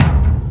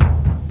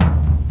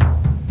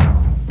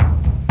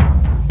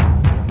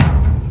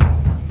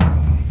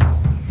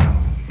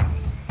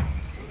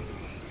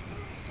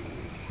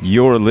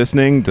You're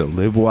listening to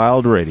Live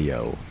Wild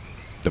Radio,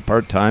 the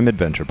part-time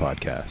adventure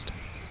podcast.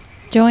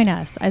 Join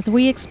us as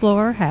we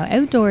explore how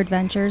outdoor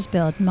adventures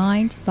build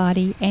mind,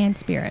 body, and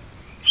spirit.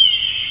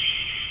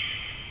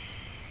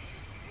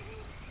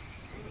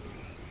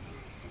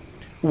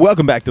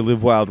 Welcome back to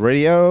Live Wild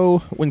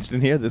Radio.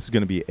 Winston here. This is going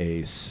to be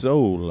a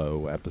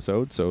solo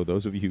episode, so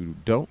those of you who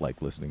don't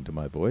like listening to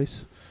my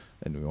voice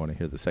and we want to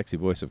hear the sexy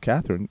voice of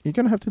Catherine, you're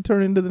going to have to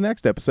turn into the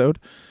next episode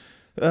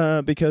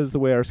because the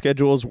way our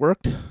schedules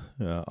worked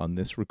on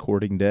this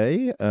recording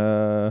day,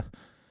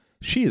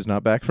 she is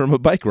not back from a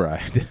bike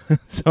ride.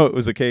 So it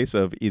was a case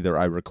of either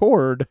I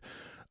record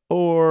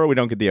or we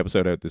don't get the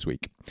episode out this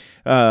week.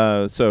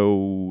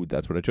 So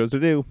that's what I chose to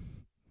do.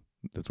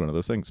 That's one of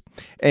those things.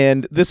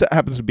 And this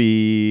happens to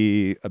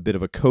be a bit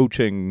of a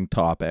coaching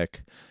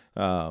topic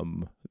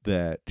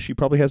that she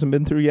probably hasn't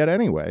been through yet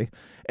anyway.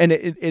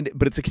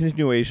 But it's a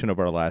continuation of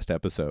our last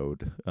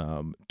episode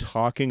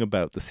talking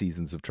about the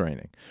seasons of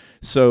training.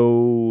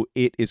 So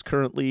it is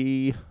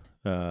currently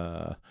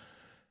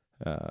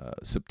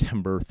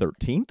September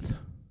 13th.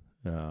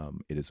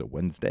 It is a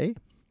Wednesday.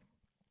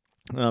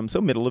 So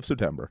middle of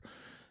September.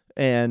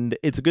 And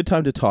it's a good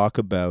time to talk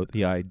about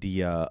the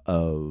idea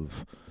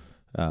of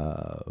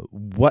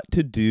what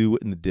to do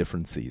in the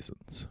different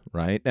seasons,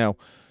 right? Now,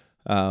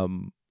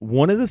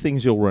 one of the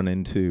things you'll run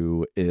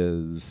into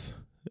is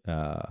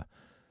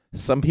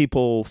some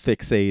people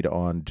fixate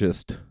on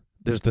just,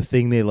 there's the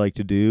thing they like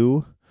to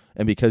do,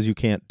 and because you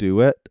can't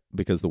do it,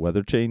 because the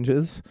weather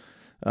changes,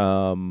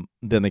 then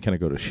they kind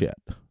of go to shit,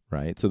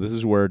 right? So this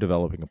is where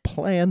developing a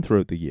plan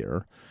throughout the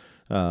year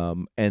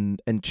and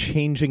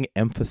changing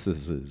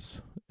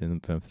emphasize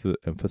during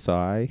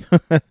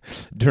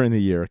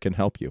the year can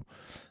help you.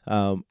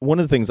 One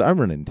of the things I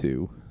run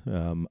into,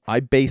 I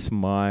base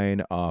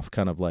mine off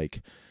kind of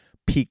like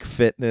peak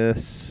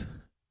fitness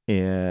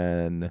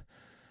in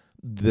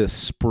the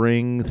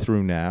spring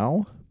through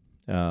now,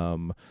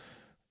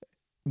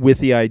 with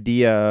the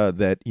idea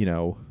that, you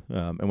know,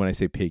 and when I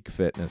say peak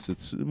fitness,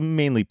 it's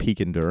mainly peak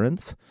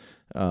endurance,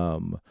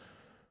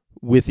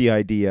 with the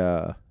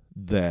idea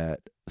that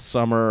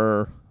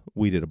summer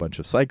we did a bunch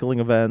of cycling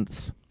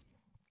events.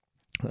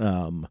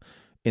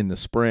 In the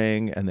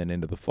spring and then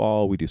into the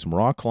fall, we do some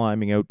rock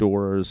climbing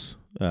outdoors.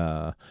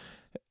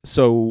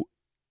 So,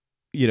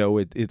 you know,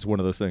 it's one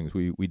of those things.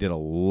 We did a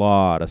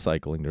lot of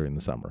cycling during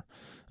the summer,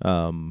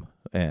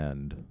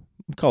 and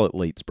call it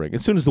late spring,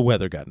 as soon as the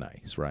weather got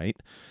nice, right?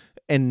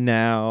 And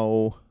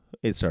now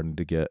it's starting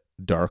to get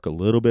dark a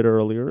little bit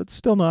earlier. It's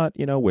still not,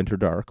 you know, winter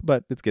dark,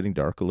 but it's getting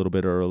dark a little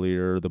bit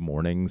earlier. The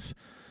mornings,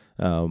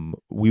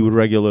 we would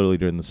regularly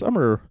during the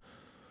summer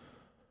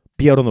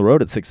be out on the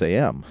road at 6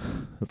 a.m.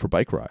 for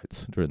bike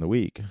rides during the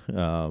week.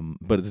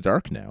 But it's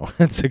dark now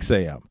at 6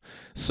 a.m.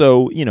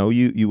 So, you know,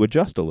 you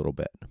adjust a little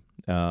bit.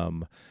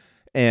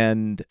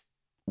 And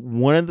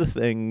one of the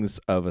things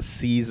of a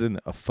season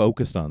of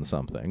focused on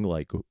something,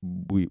 like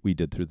we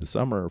did through the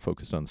summer,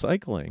 focused on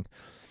cycling,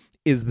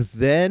 is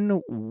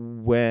then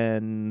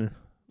when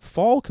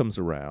fall comes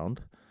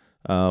around,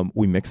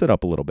 we mix it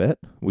up a little bit.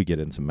 We get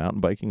in some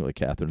mountain biking, like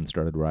Catherine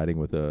started riding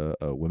with a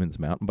women's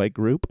mountain bike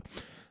group.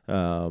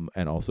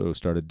 And also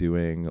started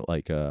doing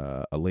like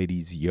a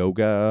ladies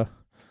yoga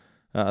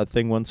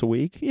thing once a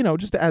week, you know,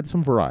 just to add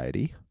some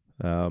variety.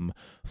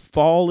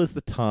 Fall is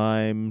the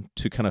time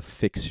to kind of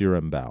fix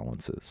your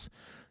imbalances.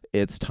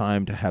 It's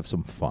time to have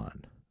some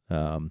fun.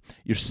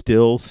 You're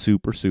still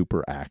super,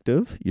 super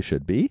active. You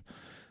should be.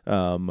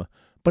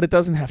 But it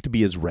doesn't have to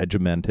be as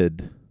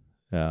regimented.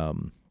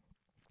 You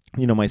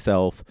know,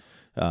 myself,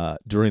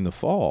 during the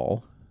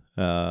fall,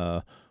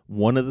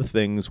 one of the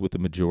things with the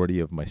majority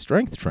of my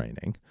strength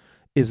training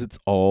is it's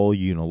all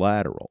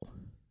unilateral.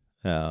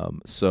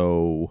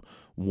 So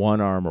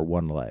one arm or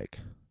one leg.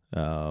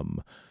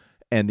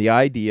 And the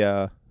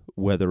idea,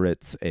 whether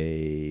it's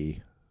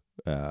a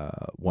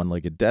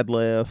one-legged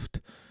deadlift,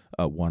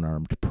 a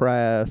one-armed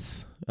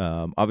press,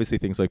 obviously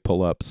things like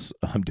pull-ups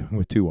I'm doing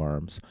with two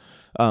arms.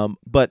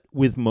 But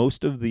with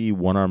most of the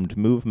one-armed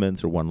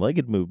movements or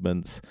one-legged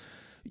movements,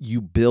 you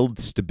build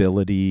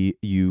stability,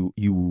 you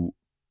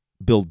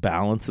build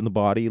balance in the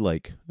body.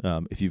 Like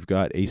if you've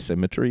got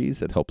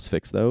asymmetries, it helps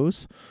fix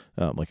those.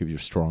 Like if you're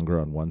stronger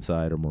on one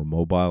side or more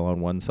mobile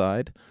on one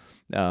side.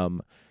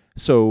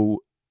 So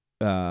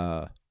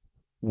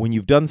when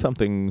you've done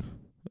something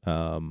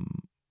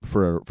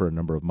for a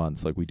number of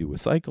months, like we do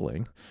with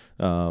cycling,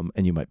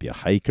 and you might be a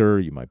hiker,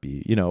 you might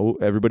be, you know,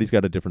 everybody's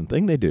got a different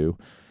thing they do.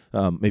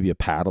 Maybe a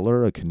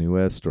paddler, a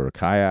canoeist, or a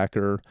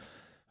kayaker.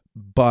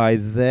 By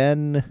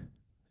then,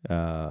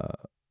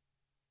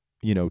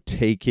 you know,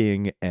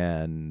 taking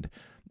and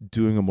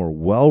doing a more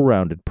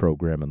well-rounded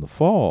program in the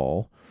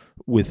fall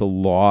with a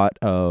lot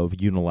of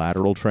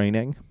unilateral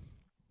training.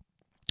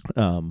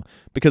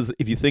 Because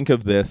if you think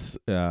of this,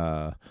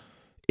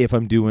 if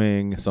I'm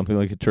doing something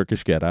like a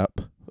Turkish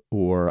get-up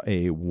or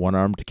a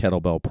one-armed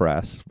kettlebell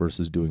press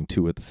versus doing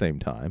two at the same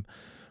time,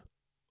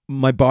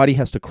 my body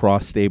has to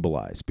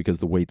cross-stabilize because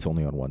the weight's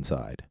only on one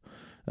side.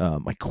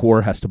 My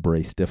core has to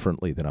brace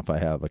differently than if I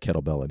have a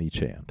kettlebell in each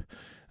hand.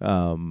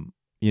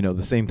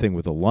 The same thing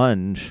with a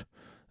lunge.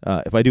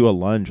 If I do a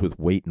lunge with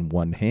weight in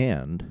one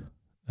hand,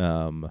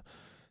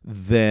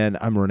 then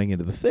I'm running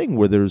into the thing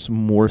where there's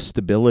more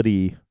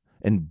stability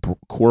and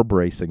core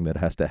bracing that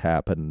has to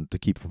happen to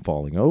keep from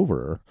falling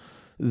over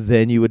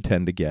than you would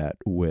tend to get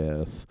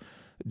with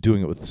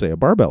doing it with, say, a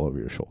barbell over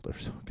your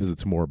shoulders, because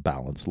it's more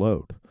balanced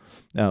load.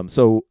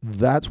 So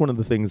that's one of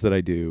the things that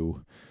I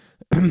do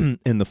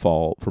in the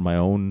fall for my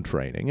own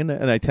training, and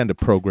I tend to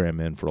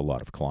program in for a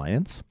lot of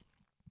clients.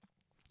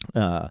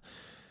 And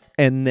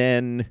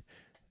then,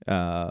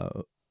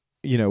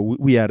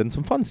 we add in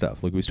some fun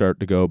stuff. Like we start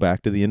to go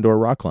back to the indoor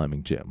rock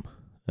climbing gym.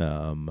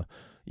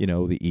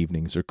 The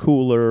evenings are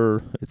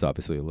cooler. It's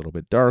obviously a little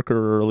bit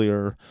darker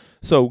earlier.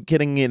 So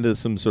getting into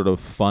some sort of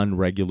fun,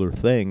 regular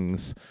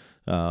things.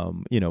 We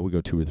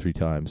go 2 or 3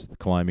 times to the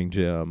climbing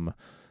gym.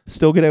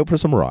 Still get out for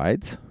some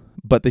rides,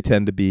 but they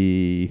tend to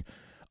be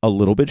a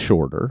little bit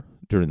shorter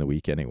during the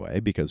week anyway,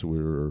 because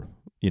we're,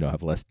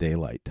 have less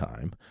daylight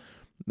time.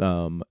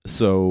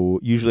 So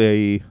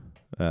usually,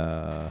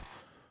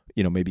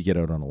 maybe get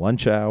out on a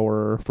lunch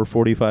hour for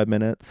 45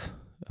 minutes,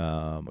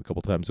 a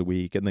couple times a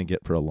week, and then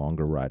get for a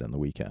longer ride on the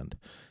weekend.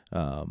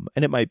 And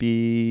it might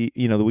be,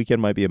 the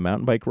weekend might be a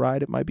mountain bike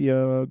ride. It might be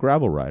a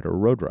gravel ride or a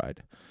road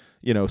ride,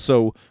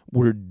 so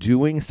we're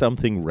doing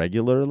something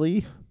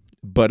regularly,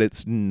 but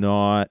it's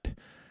not,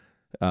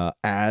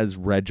 as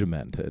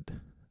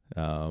regimented.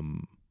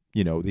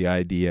 The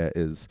idea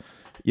is,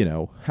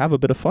 have a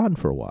bit of fun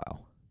for a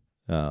while,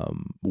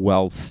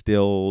 while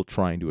still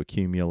trying to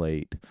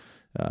accumulate,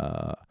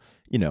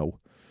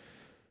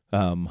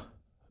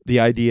 the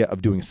idea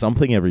of doing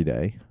something every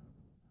day.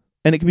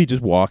 And it could be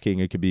just walking,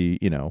 it could be,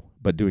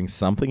 but doing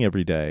something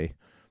every day,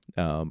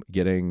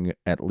 getting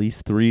at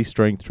least 3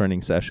 strength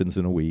training sessions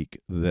in a week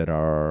that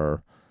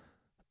are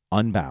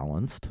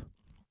unbalanced,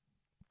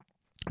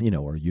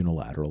 or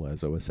unilateral,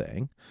 as I was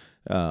saying.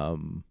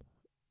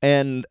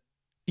 And,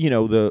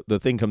 the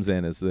thing comes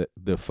in is that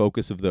the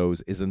focus of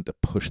those isn't to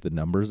push the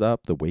numbers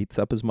up, the weights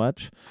up as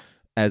much,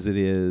 as it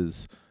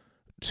is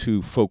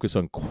to focus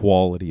on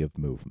quality of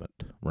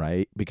movement,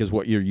 right? Because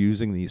what you're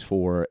using these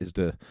for is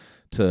to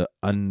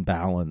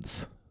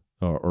unbalance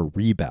or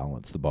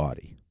rebalance the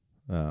body.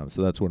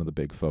 So that's one of the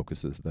big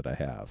focuses that I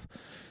have.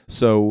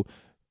 So,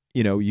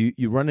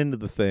 you run into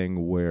the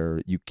thing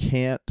where you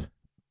can't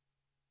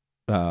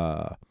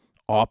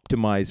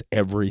optimize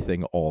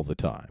everything all the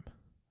time.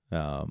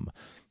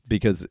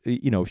 Because,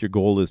 if your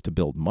goal is to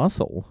build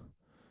muscle,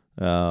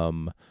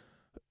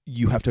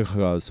 you have to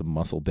cause some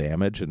muscle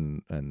damage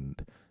and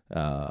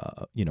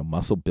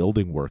muscle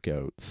building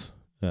workouts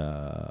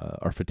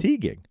are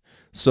fatiguing.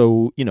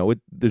 So,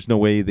 there's no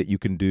way that you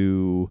can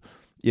do,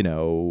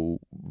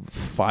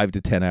 5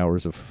 to 10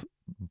 hours of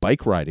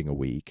bike riding a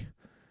week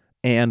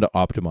and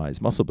optimize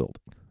muscle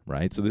building,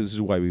 right? So this is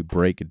why we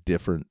break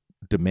different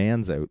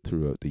demands out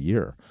throughout the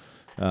year.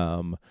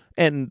 And,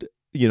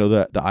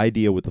 the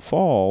idea with the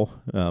fall,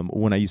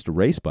 when I used to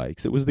race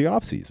bikes, it was the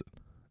off season,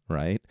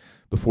 right?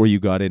 Before you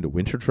got into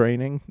winter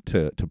training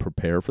to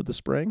prepare for the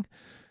spring.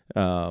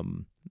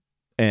 And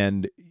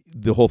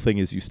the whole thing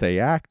is you stay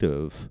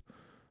active,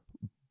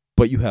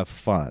 but you have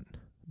fun,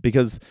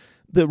 because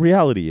the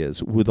reality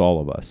is with all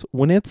of us,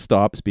 when it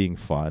stops being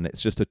fun,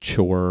 it's just a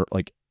chore.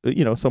 Like,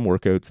 some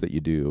workouts that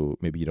you do,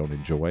 maybe you don't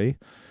enjoy,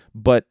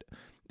 but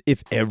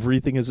if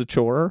everything is a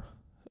chore,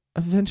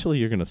 eventually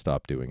you're going to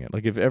stop doing it.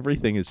 Like if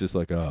everything is just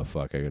like, oh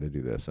fuck, I got to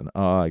do this, and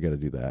oh, I got to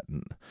do that.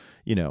 And,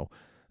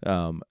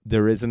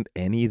 there isn't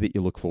any that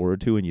you look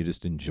forward to and you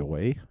just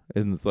enjoy.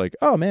 And it's like,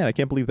 oh man, I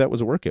can't believe that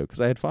was a workout because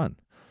I had fun.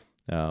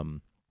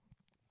 And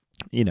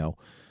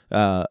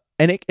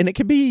it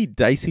can be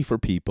dicey for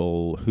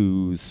people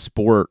whose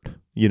sport,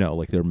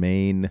 like their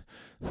main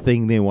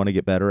thing they want to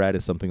get better at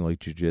is something like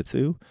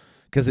jiu-jitsu,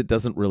 because it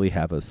doesn't really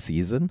have a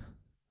season.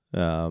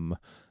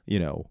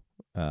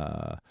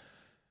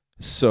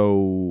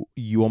 So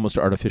you almost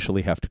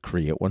artificially have to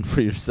create one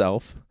for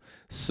yourself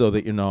so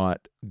that you're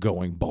not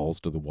going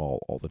balls to the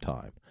wall all the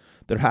time.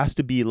 There has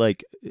to be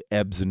like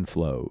ebbs and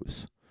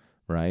flows,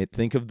 right?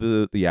 Think of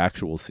the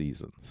actual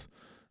seasons.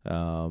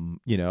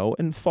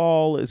 And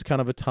fall is kind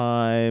of a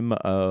time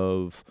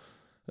of,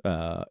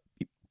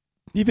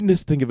 even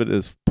just think of it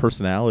as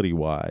personality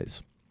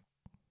wise,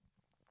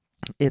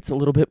 it's a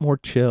little bit more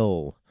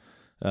chill.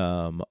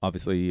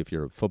 Obviously if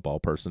you're a football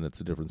person, it's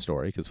a different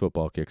story because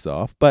football kicks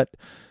off, but,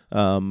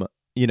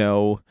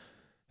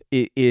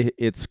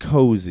 it's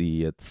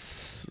cozy.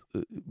 It's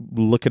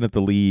looking at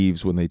the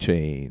leaves when they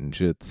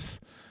change. It's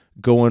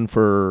going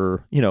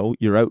for,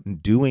 you're out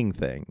and doing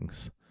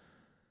things,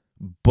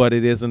 but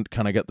it isn't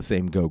kind of got the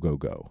same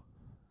go,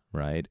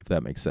 right? If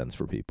that makes sense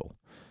for people.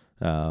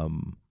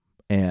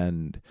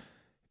 And,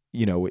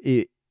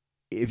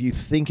 if you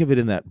think of it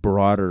in that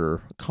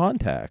broader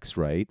context,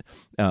 right?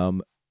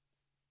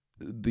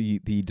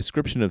 The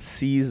description of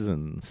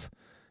seasons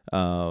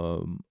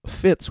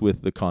fits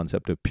with the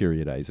concept of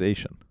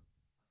periodization,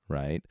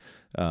 right?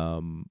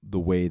 The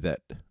way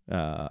that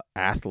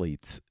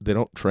athletes, they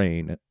don't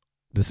train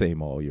the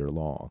same all year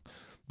long.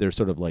 There's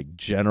sort of like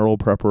general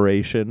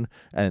preparation,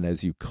 and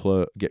as you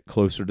get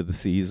closer to the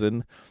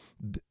season,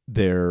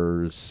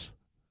 there's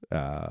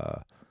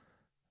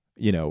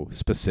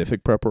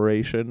specific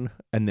preparation,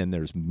 and then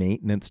there's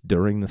maintenance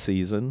during the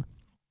season.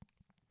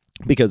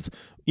 Because,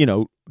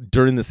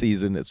 during the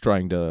season, it's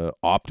trying to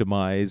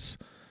optimize,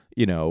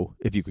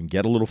 if you can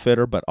get a little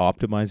fitter, but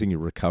optimizing your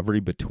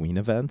recovery between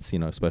events,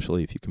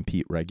 especially if you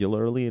compete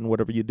regularly in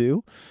whatever you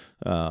do,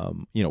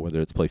 whether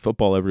it's play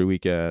football every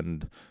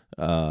weekend,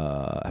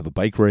 have a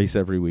bike race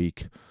every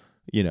week,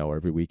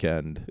 every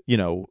weekend,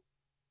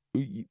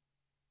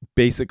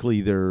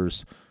 basically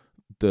there's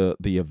the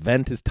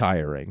event is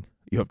tiring.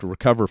 You have to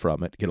recover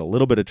from it, get a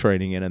little bit of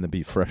training in, and then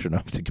be fresh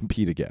enough to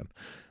compete again,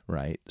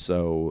 right?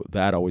 So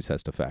that always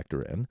has to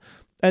factor in.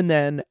 And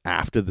then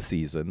after the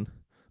season,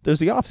 there's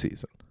the off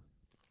season,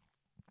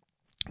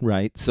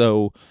 right?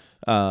 So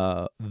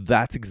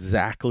that's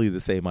exactly the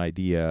same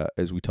idea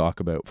as we talk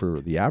about for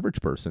the average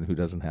person who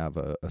doesn't have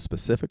a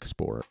specific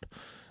sport,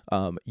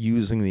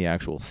 using the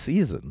actual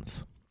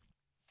seasons,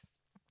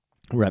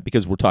 right?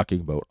 Because we're talking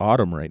about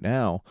autumn right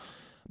now.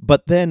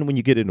 But then when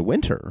you get into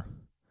winter,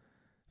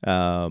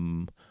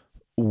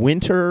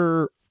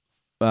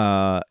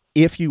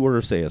 if you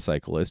were, say, a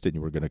cyclist and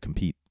you were going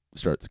to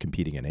start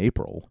competing in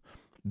April,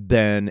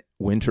 then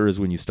winter is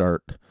when you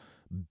start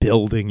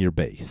building your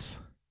base.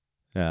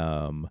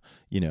 Base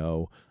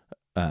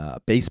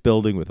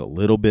building with a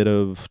little bit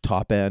of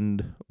top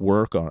end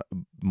work on.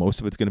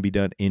 Most of it's going to be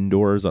done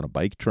indoors on a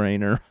bike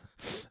trainer.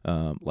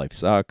 Life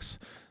sucks.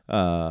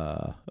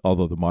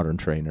 Although the modern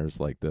trainers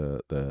like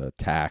the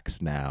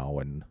Tax now,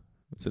 and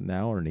is it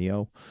now or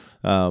Neo?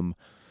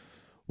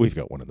 We've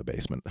got one in the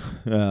basement.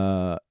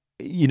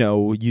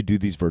 You do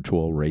these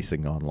virtual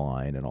racing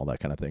online and all that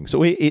kind of thing.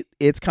 So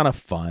it's kind of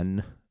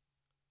fun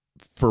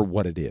for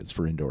what it is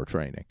for indoor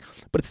training,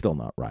 but it's still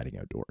not riding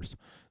outdoors.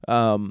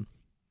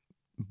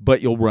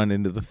 But you'll run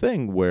into the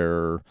thing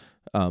where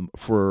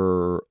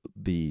for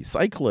the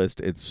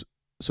cyclist, it's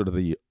sort of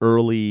the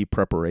early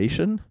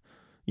preparation.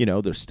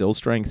 There's still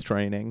strength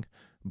training,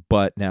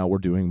 but now we're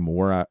doing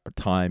more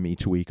time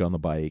each week on the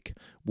bike.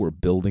 We're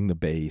building the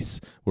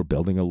base. We're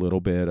building a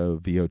little bit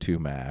of VO2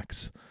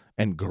 max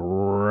and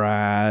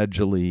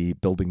gradually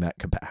building that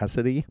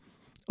capacity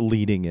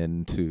leading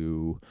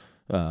into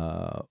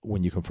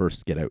when you can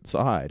first get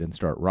outside and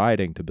start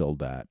riding to build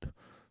that,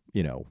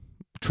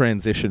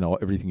 transition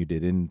everything you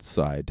did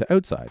inside to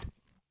outside.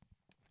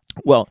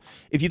 Well,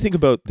 if you think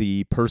about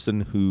the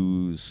person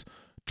whose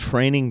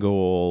training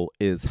goal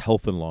is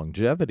health and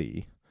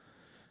longevity,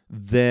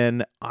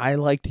 then I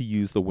like to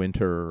use the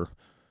winter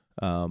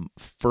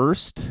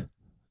first.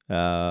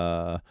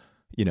 If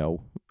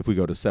we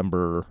go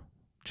December,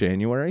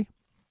 January,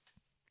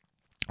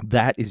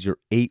 that is your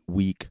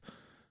 8-week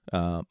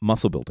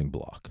muscle building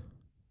block,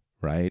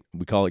 right?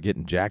 We call it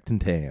getting jacked and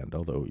tanned,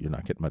 although you're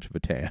not getting much of a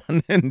tan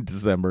in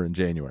December and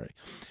January.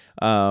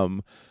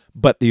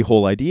 But the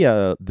whole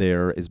idea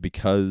there is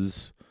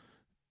because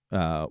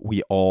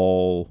we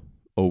all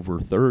over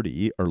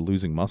 30 are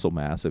losing muscle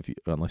mass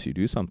unless you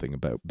do something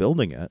about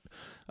building it.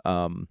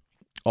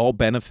 All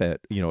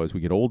benefit, as we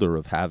get older,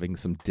 of having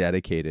some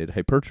dedicated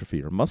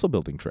hypertrophy or muscle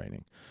building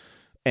training.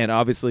 And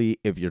obviously,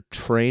 if you're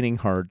training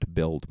hard to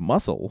build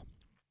muscle,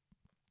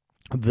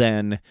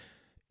 then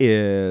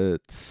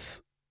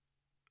it's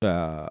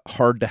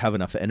hard to have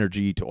enough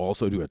energy to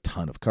also do a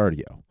ton of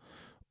cardio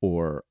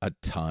or a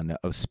ton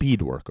of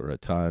speed work or a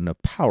ton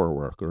of power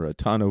work or a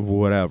ton of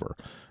whatever,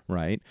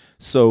 right?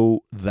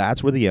 So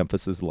that's where the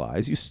emphasis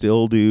lies. You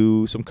still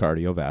do some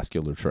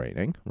cardiovascular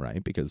training,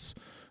 right? Because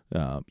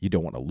you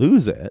don't want to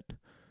lose it,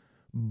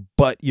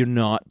 but you're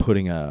not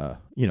putting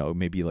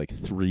maybe like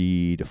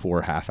 3 to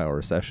 4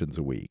 half-hour sessions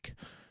a week,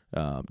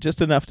 just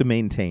enough to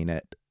maintain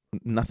it,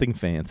 nothing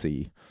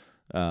fancy.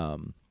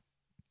 And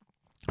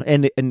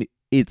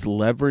it's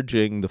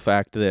leveraging the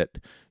fact that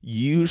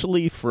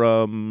usually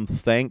from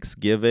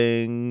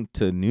Thanksgiving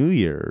to New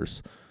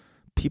Year's,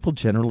 people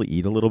generally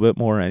eat a little bit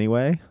more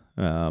anyway,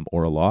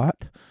 or a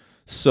lot.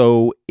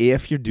 So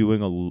if you're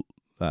doing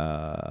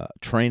a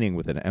training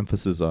with an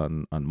emphasis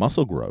on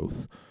muscle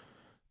growth,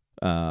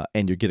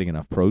 and you're getting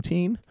enough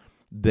protein,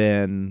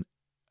 then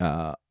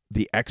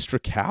the extra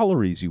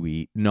calories you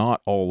eat,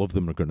 not all of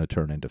them are going to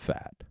turn into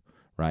fat,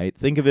 right?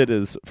 Think of it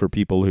as, for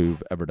people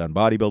who've ever done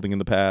bodybuilding in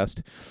the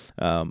past,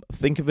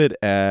 think of it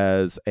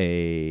as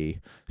a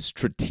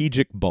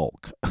strategic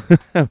bulk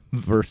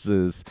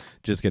versus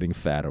just getting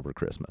fat over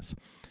Christmas,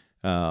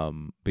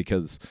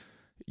 because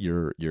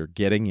you're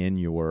getting in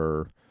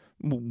your,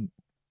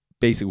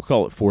 basically we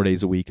call it 4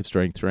 days a week of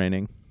strength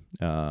training,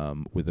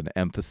 with an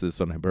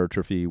emphasis on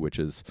hypertrophy, which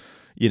is,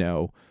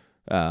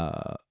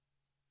 a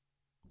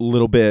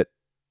little bit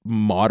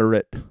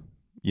moderate,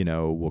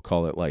 we'll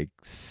call it like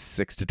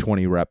 6 to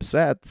 20 rep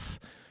sets,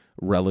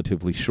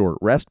 relatively short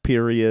rest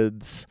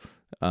periods,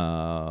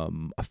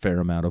 a fair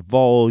amount of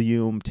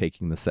volume,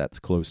 taking the sets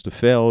close to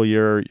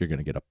failure. You're going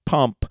to get a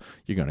pump.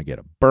 You're going to get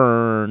a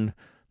burn.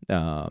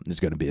 There's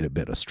going to be a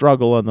bit of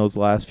struggle on those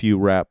last few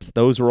reps.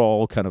 Those are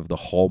all kind of the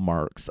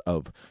hallmarks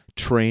of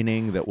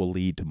training that will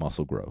lead to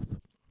muscle growth.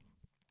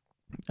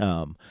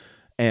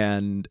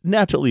 And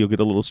naturally, you'll get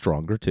a little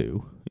stronger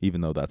too,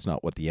 even though that's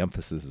not what the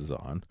emphasis is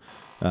on.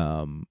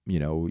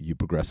 You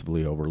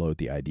progressively overload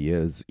the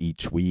ideas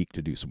each week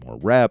to do some more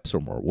reps or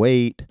more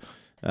weight.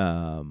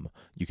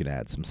 You can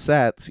add some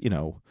sets.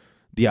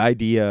 The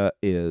idea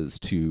is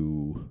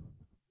to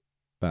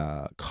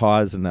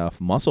cause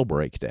enough muscle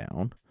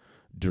breakdown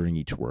during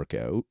each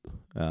workout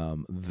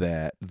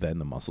that then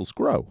the muscles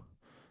grow.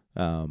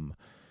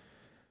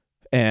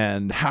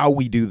 And how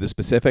we do the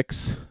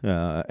specifics,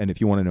 and if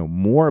you want to know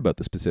more about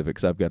the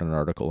specifics, I've got an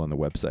article on the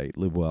website,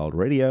 Live Wild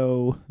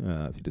Radio.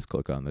 If you just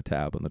click on the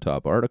tab on the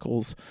top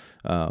articles,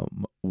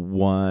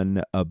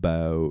 one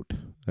about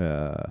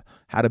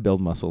how to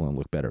build muscle and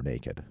look better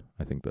naked.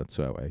 I think that's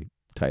how I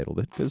titled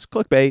it, because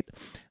clickbait,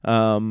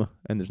 and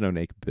there's no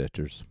naked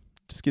pictures.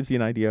 Just gives you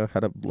an idea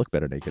how to look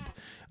better naked.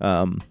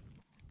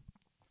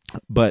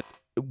 But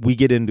we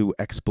get into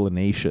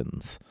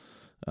explanations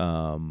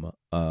of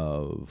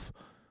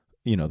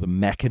the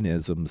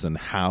mechanisms and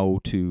how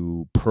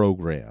to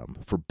program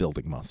for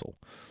building muscle.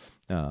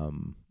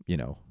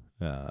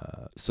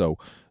 So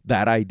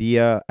that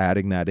idea,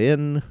 adding that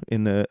in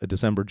the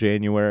December,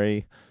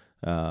 January,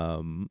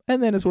 and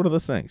then it's one of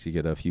those things. You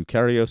get a few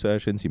cardio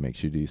sessions, you make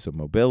sure you do some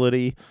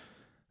mobility,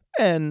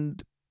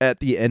 and at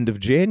the end of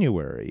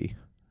January,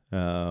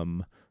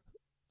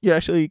 you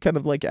actually kind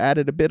of like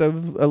added a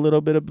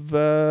little bit of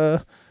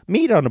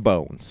meat on the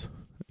bones.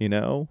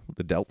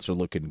 The delts are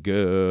looking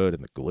good,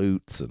 and the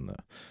glutes,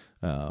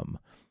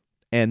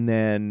 and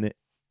then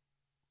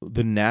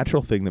the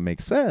natural thing that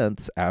makes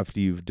sense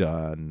after you've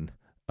done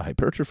a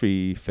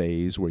hypertrophy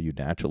phase where you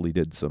naturally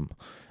did some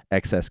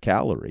excess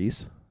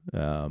calories,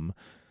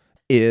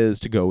 is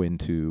to go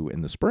into,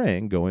 in the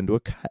spring, a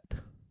cut.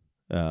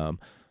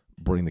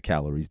 Bring the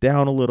calories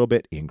down a little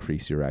bit,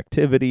 increase your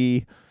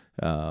activity,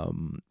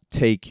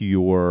 take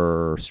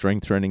your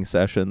strength training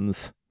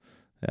sessions,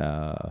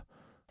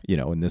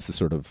 and this is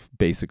sort of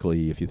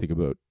basically, if you think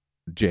about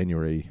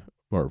January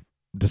or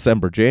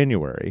December,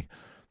 January,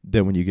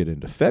 then when you get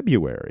into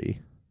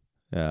February,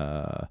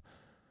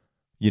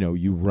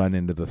 you run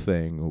into the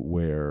thing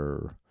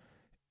where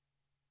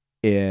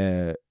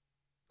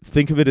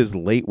think of it as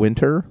late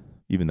winter,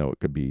 even though it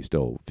could be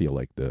still feel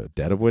like the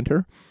dead of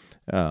winter.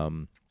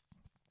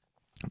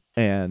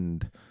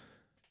 And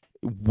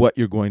what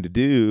you're going to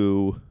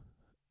do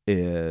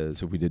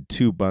is, if we did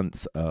 2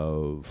 months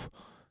of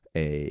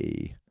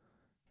a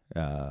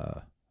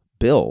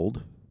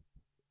build,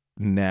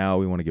 now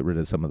we want to get rid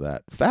of some of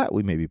that fat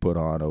we maybe put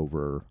on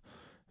over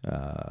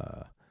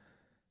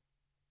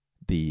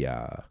the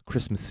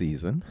Christmas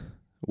season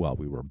while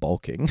we were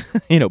bulking,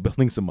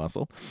 building some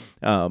muscle.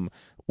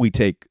 We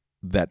take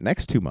that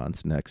next 2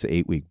 months, next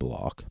 8-week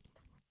block,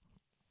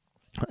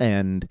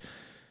 and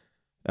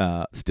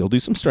still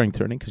do some strength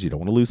training, because you don't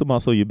want to lose the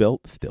muscle you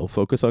built. Still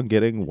focus on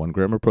getting 1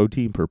 gram of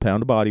protein per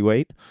pound of body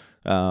weight.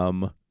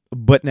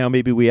 But now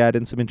maybe we add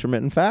in some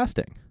intermittent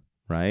fasting,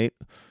 right?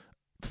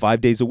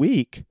 5 days a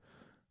week,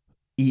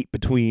 eat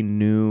between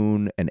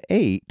noon and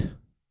 8.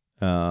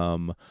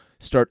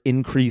 Start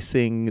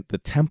increasing the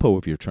tempo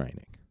of your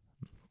training,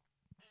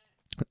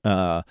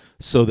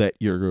 so that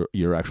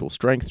your actual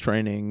strength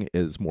training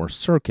is more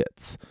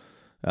circuits.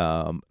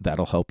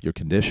 That'll help your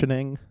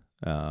conditioning.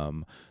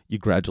 You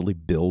gradually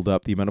build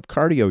up the amount of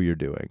cardio you're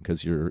doing,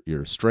 because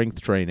your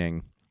strength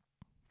training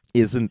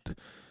isn't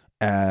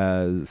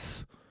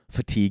as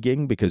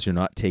fatiguing because you're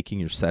not taking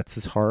your sets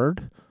as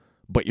hard,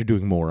 but you're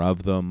doing more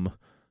of them.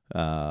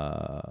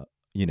 But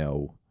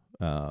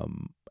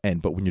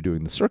when you're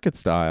doing the circuit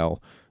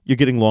style, you're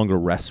getting longer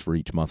rests for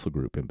each muscle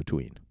group in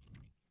between.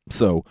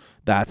 So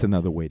that's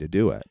another way to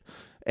do it.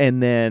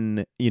 And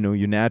then,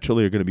 you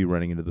naturally are going to be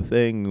running into the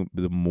thing,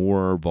 the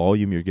more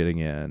volume you're getting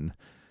in,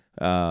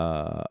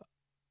 the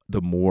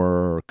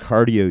more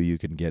cardio you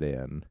can get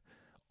in,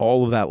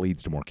 all of that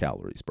leads to more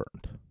calories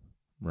burned,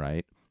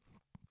 right?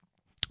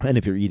 And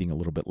if you're eating a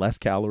little bit less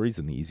calories,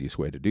 and the easiest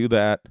way to do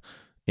that,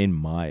 in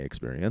my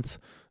experience,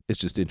 is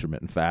just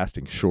intermittent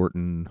fasting.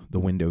 Shorten the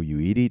window you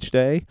eat each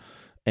day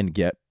and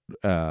get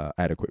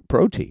adequate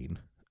protein.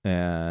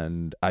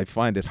 And I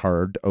find it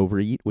hard to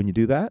overeat when you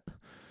do that.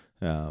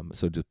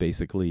 So just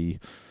basically,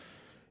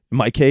 in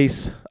my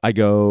case, I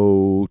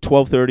go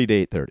 12:30 to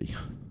 8:30.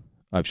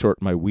 I've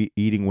shortened my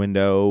eating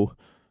window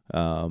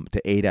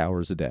to 8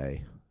 hours a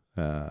day.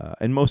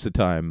 And most of the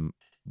time,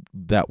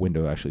 that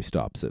window actually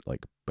stops at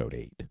like about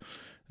 8.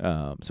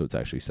 So it's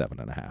actually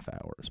 7.5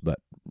 hours. But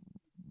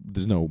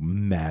there's no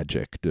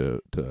magic to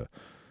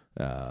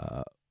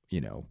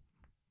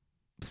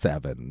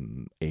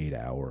 7, 8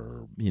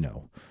 hour,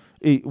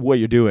 what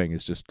you're doing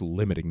is just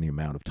limiting the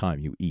amount of time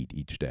you eat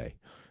each day.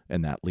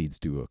 And that leads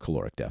to a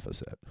caloric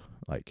deficit.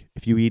 Like,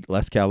 if you eat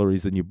less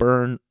calories than you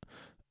burn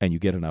and you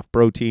get enough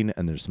protein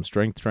and there's some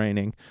strength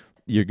training,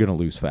 you're going to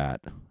lose fat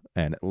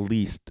and at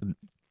least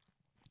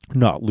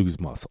not lose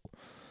muscle.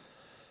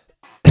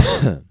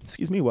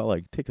 Excuse me while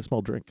I take a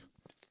small drink.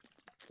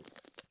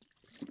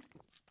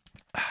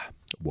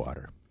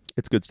 Water.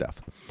 It's good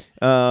stuff.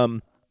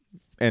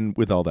 and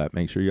with all that,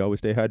 make sure you always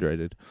stay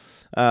hydrated.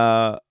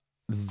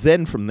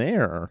 Then from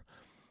there,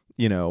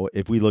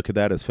 if we look at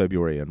that as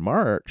February and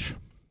March,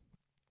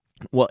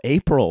 well,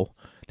 April,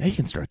 now you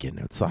can start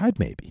getting outside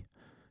maybe.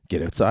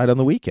 Get outside on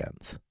the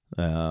weekends.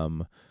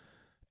 And,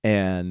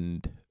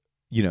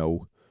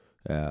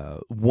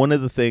 one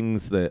of the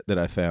things that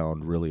I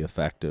found really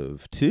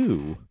effective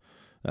too,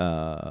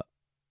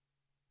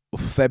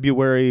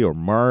 February or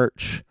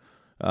March,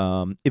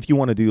 if you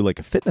want to do like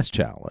a fitness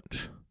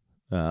challenge.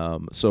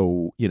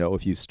 So,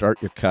 if you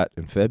start your cut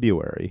in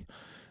February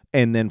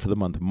and then for the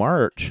month of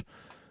March,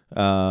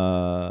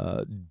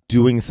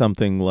 doing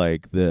something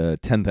like the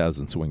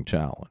 10,000 swing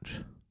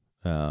challenge.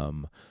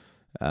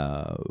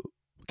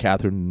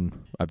 Catherine,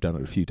 I've done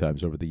it a few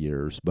times over the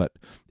years, but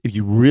if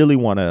you really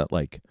want to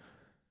like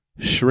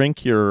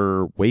shrink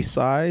your waist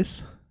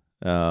size,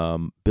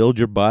 build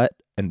your butt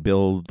and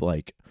build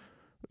like,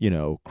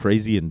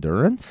 crazy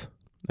endurance,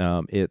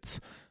 it's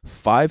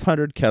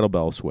 500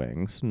 kettlebell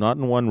swings, not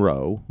in one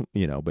row,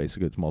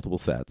 basically it's multiple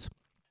sets,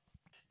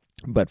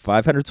 but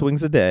 500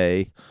 swings a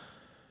day,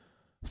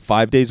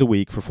 5 days a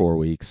week for 4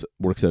 weeks,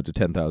 works out to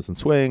 10,000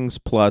 swings,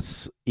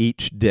 plus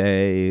each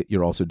day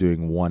you're also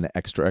doing one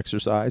extra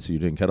exercise. So you're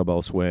doing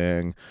kettlebell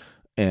swing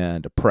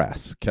and a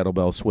press,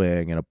 kettlebell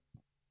swing and a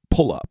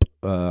pull-up,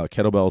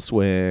 kettlebell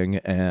swing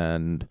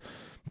and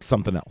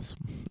something else.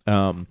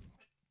 And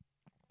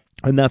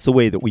that's the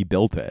way that we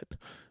built it.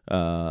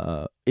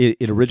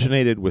 It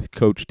originated with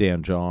Coach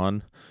Dan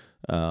John.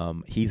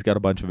 He's got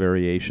a bunch of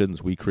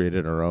variations. We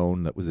created our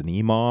own that was an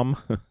EMOM.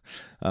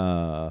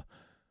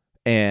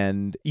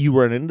 And you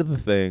run into the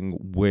thing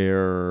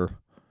where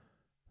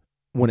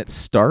when it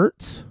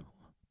starts,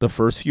 the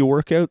first few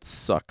workouts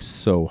suck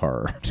so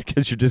hard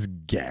because you're just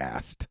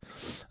gassed.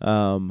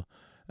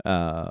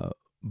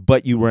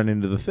 But you run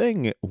into the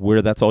thing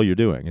where that's all you're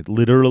doing. It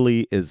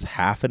literally is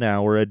half an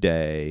hour a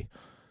day,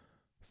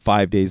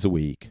 5 days a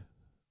week,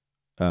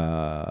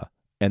 and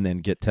then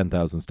get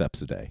 10,000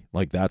 steps a day.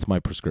 Like, that's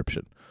my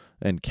prescription.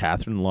 And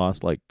Catherine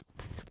lost like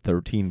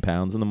 13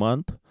 pounds in the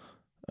month.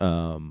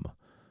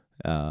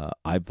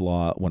 I've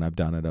lost, when I've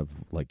done it, I've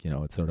like,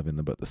 it's sort of in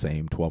about the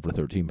same 12 or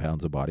 13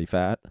 pounds of body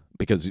fat,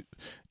 because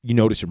you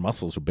notice your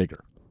muscles are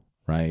bigger,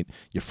 right?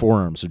 Your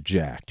forearms are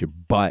jacked. Your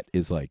butt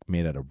is like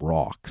made out of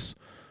rocks.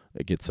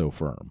 It gets so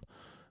firm.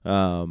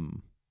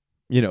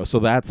 So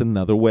that's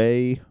another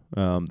way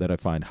that I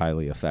find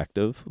highly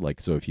effective.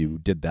 Like, so if you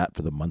did that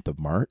for the month of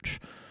March,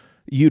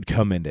 you'd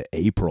come into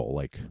April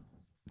like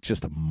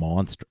just a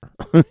monster,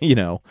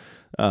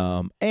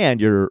 and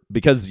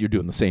because you're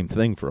doing the same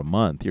thing for a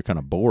month, you're kind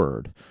of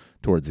bored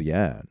towards the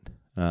end.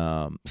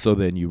 So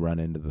then you run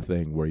into the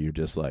thing where you're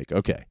just like,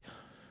 okay,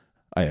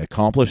 I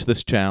accomplished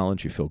this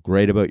challenge. You feel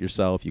great about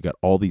yourself. You got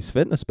all these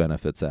fitness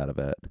benefits out of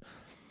it.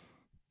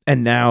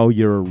 And now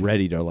you're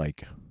ready to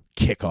like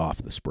kick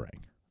off the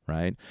spring,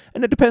 right?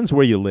 And it depends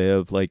where you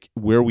live, like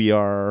where we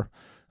are,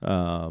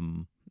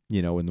 in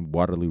the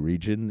Waterloo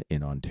region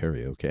in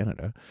Ontario,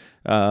 Canada.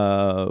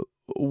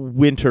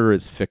 Winter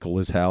is fickle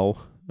as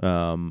hell.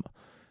 Last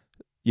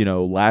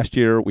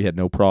year we had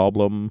no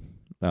problem.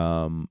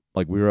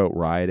 Like we were out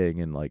riding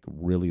in like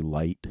really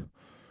light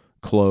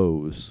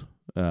clothes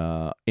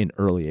in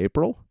early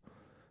April.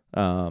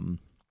 But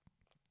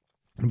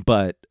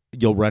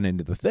you'll run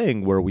into the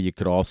thing where we've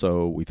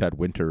had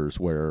winters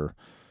where,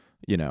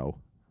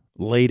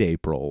 late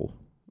April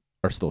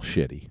are still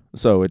shitty.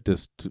 So it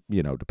just,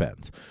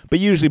 depends. But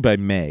usually by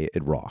May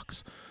it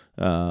rocks.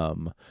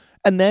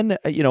 And then,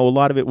 a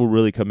lot of it will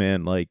really come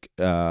in like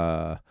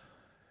that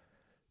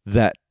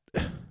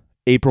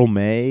April,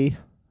 May,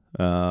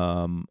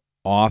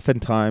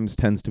 oftentimes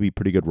tends to be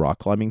pretty good rock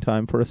climbing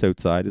time for us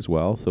outside as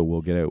well. So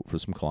we'll get out for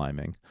some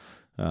climbing.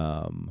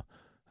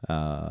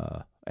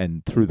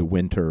 And through the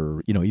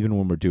winter, even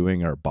when we're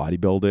doing our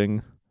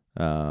bodybuilding,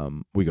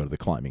 we go to the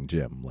climbing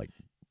gym like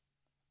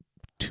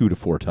 2 to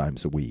 4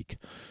 times a week.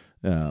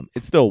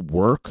 It's still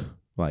work.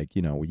 Like,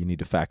 you need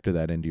to factor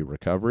that into your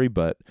recovery.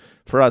 But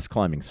for us,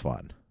 climbing's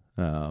fun.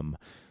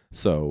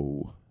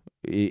 So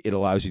it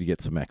allows you to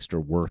get some extra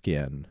work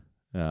in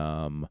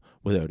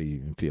without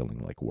even feeling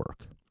like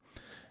work.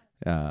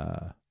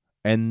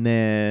 And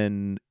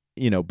then,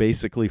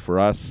 basically for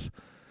us,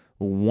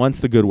 once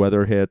the good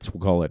weather hits,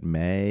 we'll call it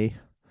May,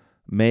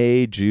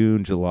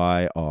 June,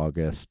 July,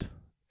 August,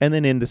 and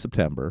then into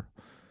September.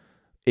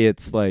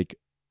 It's like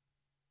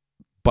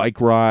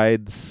bike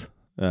rides,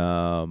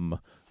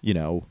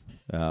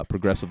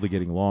 progressively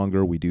getting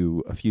longer. We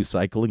do a few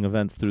cycling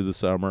events through the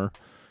summer,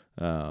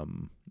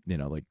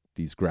 like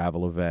these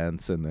gravel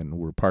events, and then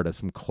we're part of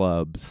some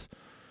clubs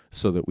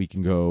so that we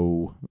can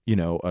go,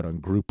 out on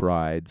group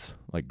rides,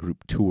 like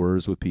group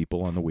tours with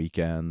people on the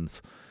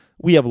weekends.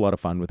 We have a lot of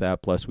fun with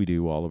that. Plus we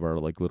do all of our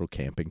like little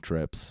camping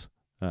trips.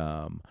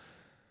 And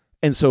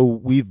so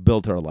we've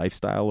built our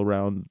lifestyle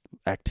around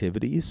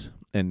activities,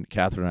 and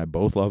Catherine and I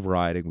both love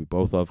riding. We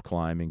both love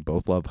climbing,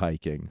 both love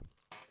hiking.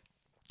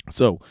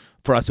 So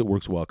for us, it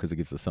works well because it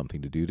gives us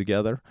something to do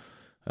together.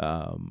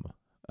 And,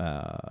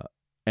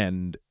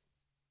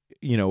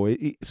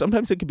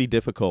 sometimes it can be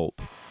difficult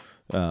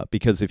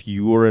Because if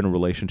you are in a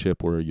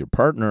relationship where your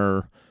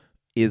partner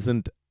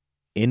isn't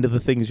into the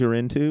things you're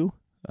into,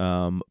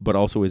 but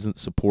also isn't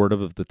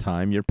supportive of the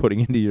time you're putting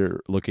into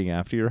your looking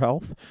after your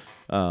health,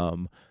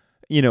 it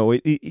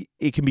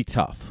can be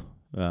tough.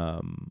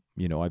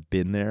 I've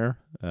been there,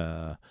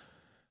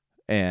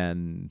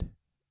 and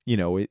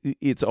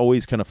it's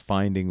always kind of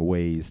finding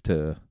ways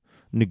to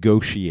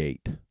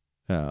negotiate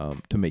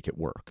to make it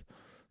work,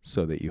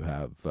 so that you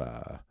have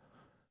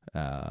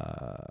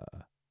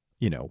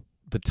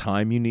the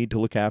time you need to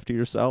look after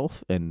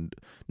yourself, and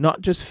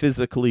not just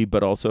physically,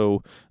 but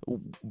also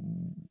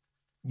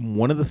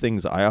one of the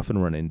things I often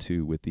run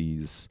into with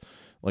these,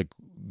 like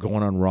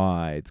going on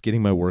rides,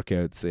 getting my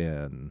workouts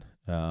in,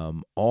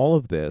 all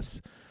of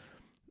this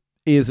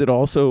is it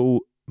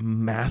also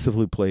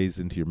massively plays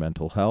into your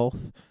mental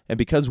health. And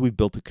because we've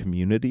built a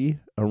community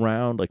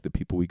around, like the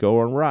people we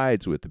go on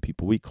rides with, the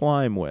people we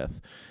climb with,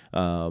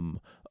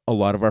 a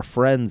lot of our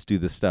friends do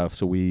this stuff.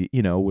 So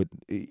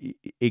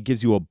it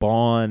gives you a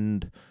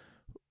bond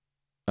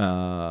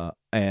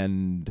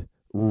and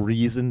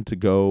reason to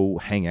go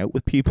hang out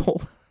with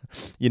people.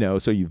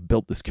 So you've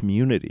built this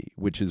community,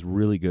 which is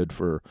really good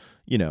for,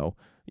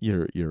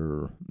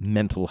 your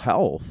mental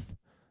health,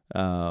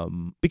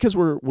 because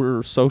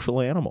we're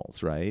social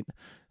animals, right?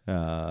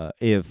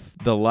 If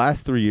the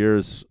last 3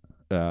 years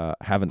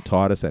haven't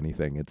taught us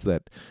anything, it's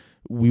that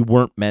we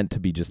weren't meant to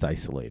be just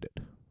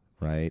isolated,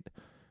 right?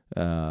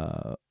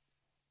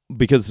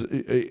 Because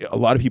a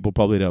lot of people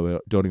probably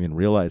don't even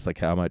realize like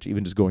how much,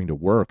 even just going to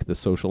work, the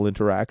social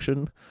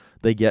interaction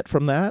they get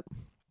from that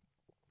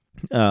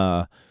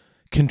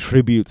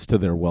contributes to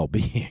their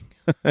well-being,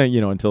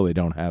 until they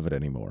don't have it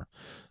anymore.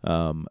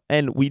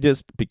 And we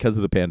just, because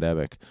of the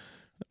pandemic,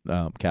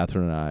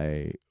 Catherine and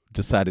I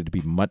decided to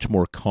be much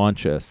more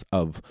conscious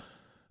of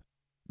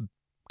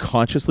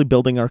consciously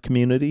building our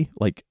community,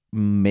 like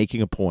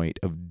making a point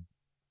of,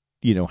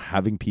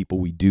 having people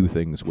we do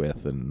things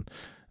with. And,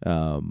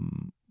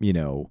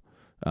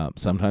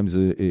 sometimes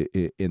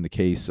in the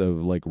case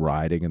of like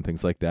riding and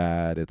things like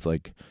that, it's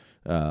like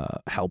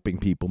helping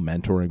people,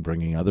 mentoring,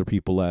 bringing other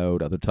people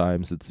out. Other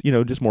times it's,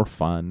 just more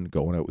fun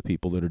going out with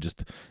people that are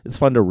just, it's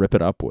fun to rip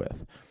it up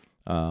with.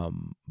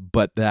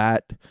 But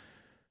that,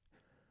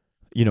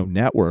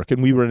 network,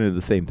 and we run into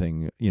the same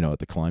thing, at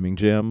the climbing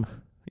gym.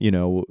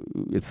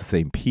 It's the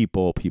same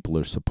people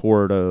are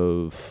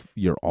supportive,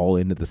 you're all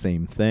into the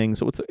same thing.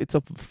 So it's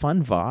a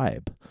fun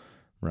vibe,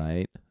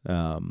 right?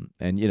 And,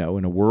 in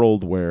a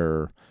world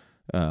where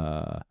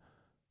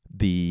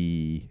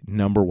the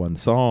number one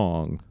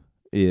song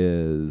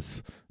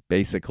is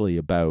basically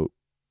about,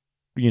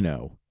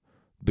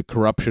 the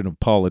corruption of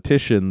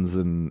politicians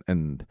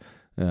and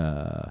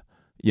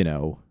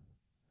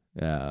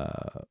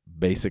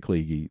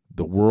basically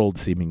the world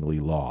seemingly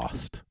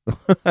lost.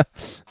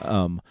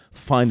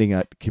 Finding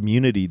a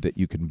community that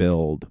you can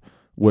build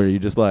where you're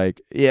just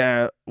like,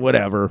 yeah,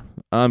 whatever,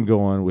 I'm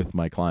going with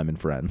my climbing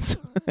friends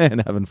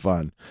and having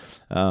fun.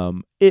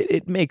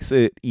 It makes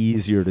it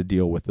easier to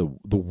deal with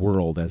the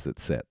world as it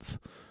sits,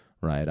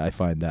 right? I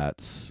find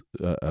that's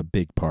a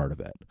big part of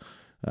it.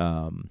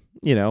 And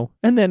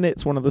then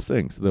it's one of those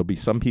things. There'll be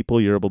some people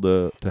you're able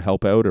to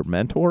help out or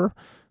mentor.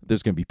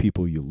 There's going to be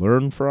people you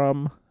learn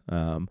from.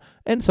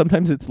 And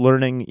sometimes it's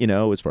learning,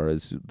 as far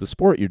as the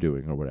sport you're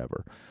doing or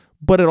whatever.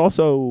 But it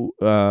also,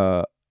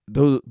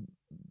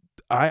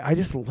 I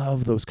just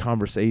love those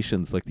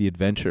conversations, like the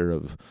adventure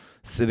of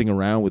sitting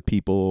around with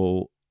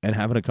people and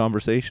having a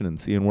conversation and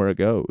seeing where it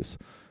goes.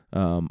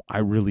 I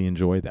really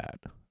enjoy that.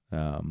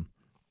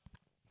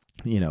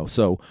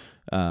 So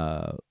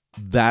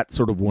that's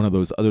sort of one of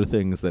those other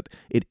things that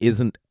it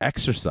isn't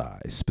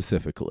exercise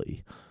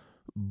specifically,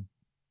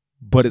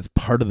 but it's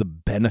part of the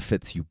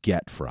benefits you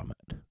get from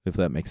it, if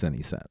that makes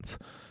any sense.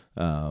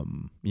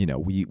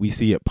 We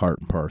see it part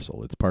and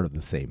parcel. It's part of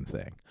the same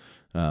thing.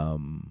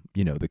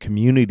 The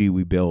community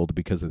we build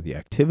because of the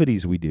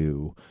activities we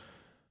do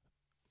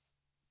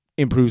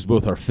improves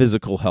both our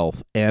physical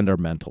health and our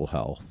mental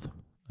health.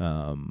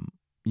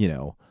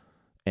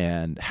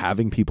 And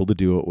having people to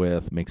do it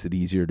with makes it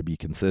easier to be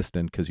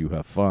consistent because you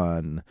have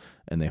fun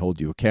and they hold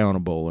you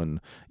accountable.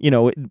 And,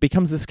 it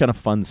becomes this kind of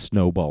fun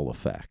snowball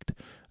effect.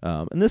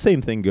 And the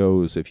same thing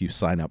goes if you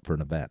sign up for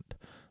an event.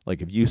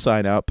 Like if you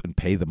sign up and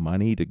pay the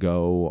money to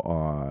go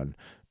on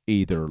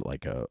either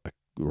like a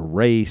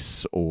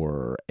race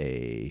or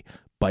a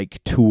bike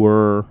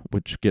tour,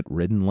 which get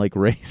ridden like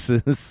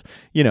races,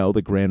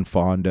 the Grand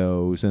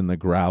Fondos and the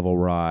gravel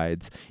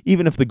rides,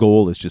 even if the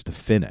goal is just to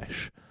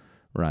finish,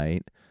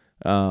 right?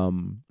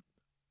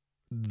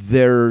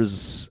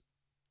 There's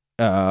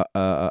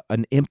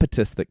an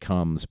impetus that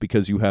comes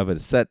because you have a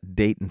set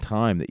date and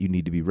time that you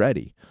need to be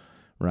ready,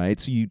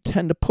 right? So you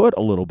tend to put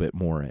a little bit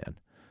more in.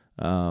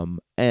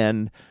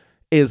 And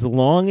as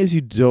long as you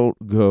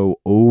don't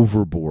go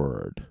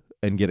overboard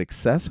and get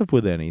excessive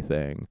with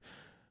anything,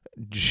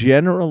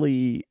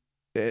 generally,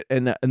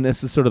 and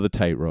this is sort of the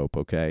tightrope,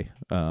 okay?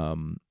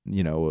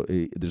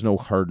 There's no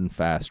hard and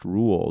fast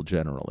rule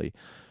generally.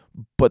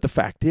 But the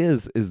fact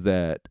is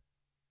that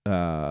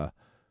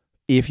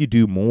if you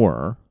do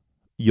more,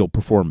 you'll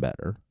perform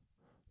better.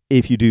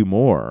 If you do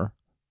more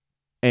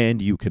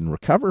and you can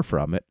recover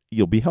from it,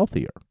 you'll be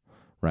healthier,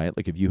 right?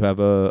 Like if you have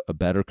a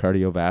better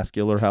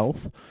cardiovascular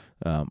health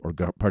or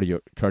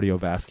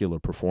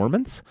cardiovascular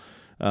performance,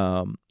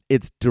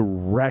 it's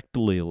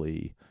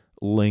directly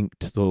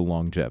linked to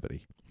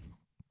longevity.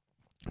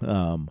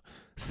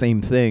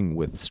 Same thing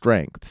with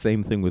strength,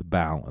 same thing with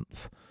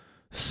balance.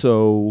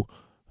 So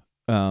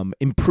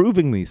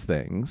improving these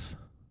things,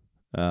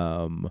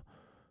 you'll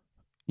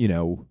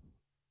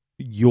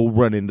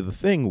run into the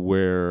thing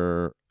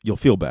where you'll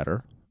feel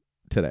better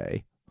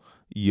today,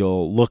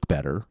 you'll look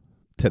better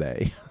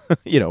today,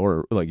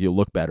 or like you'll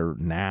look better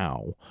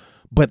now.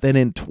 But then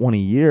in 20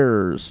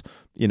 years,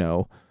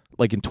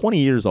 like in 20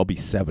 years, I'll be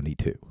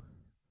 72.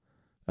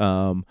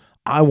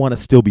 I want to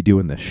still be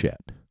doing this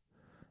shit,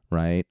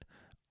 right?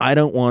 I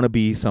don't want to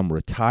be some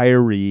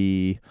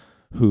retiree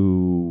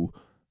who,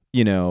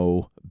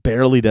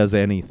 barely does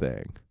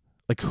anything.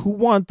 Like who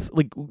wants,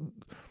 like,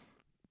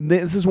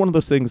 this is one of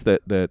those things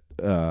that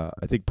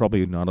I think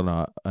probably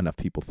not enough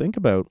people think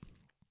about.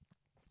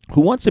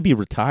 Who wants to be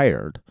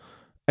retired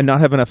and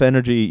not have enough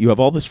energy? You have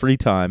all this free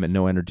time and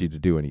no energy to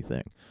do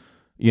anything.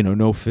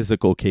 No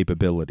physical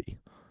capability,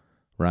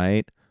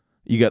 right?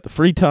 You got the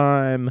free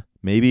time.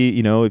 Maybe,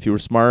 if you were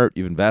smart,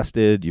 you've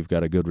invested, you've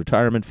got a good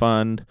retirement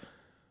fund.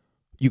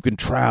 You can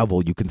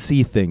travel, you can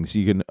see things.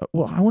 You can,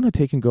 I want to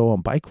take and go on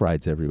bike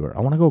rides everywhere.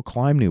 I want to go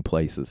climb new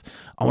places.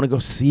 I want to go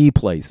see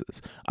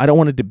places. I don't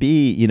want it to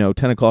be,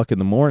 10 o'clock in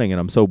the morning and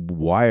I'm so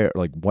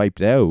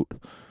wiped out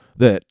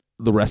that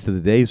the rest of the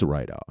day's a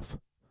write-off,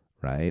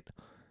 right?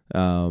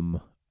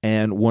 And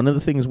one of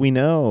the things we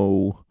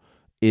know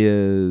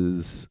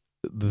is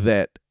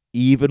that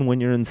even when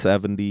you're in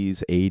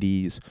 70s,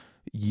 80s,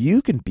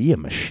 you can be a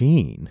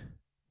machine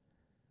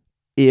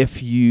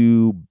if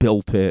you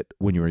built it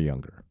when you were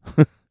younger,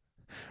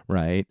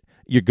 right?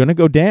 You're going to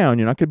go down.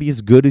 You're not going to be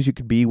as good as you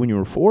could be when you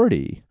were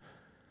 40.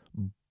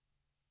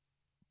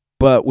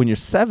 But when you're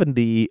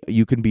 70,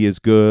 you can be as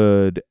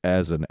good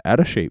as an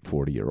out-of-shape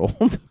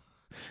 40-year-old,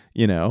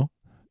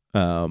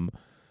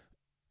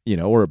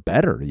 or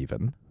better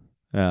even.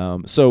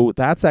 So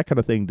that's that kind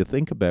of thing to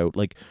think about.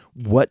 Like,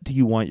 what do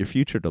you want your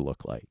future to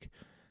look like?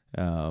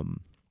 And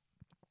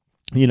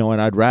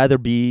I'd rather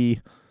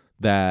be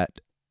that,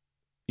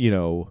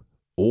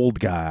 old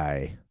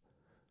guy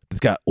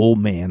that's got old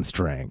man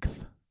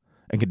strength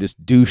and can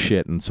just do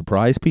shit and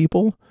surprise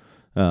people,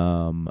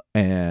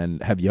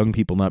 and have young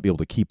people not be able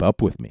to keep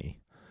up with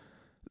me,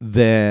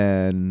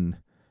 than,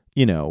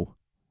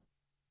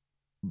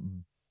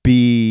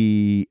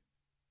 be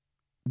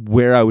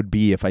where I would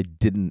be if I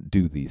didn't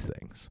do these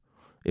things.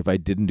 If I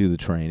didn't do the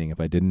training, if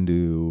I didn't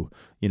do,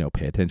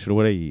 pay attention to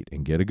what I eat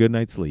and get a good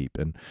night's sleep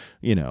and,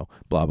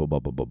 blah, blah, blah,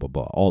 blah, blah, blah,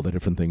 blah, all the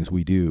different things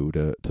we do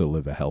to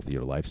live a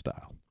healthier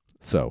lifestyle.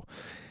 So,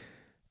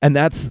 and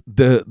that's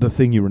the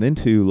thing you run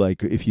into.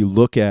 Like, if you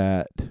look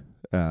at,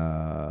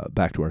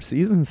 back to our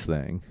seasons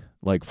thing,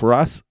 like for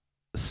us,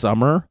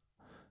 summer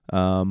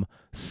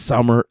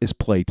is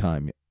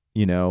playtime,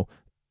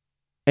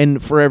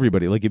 and for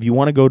everybody, like if you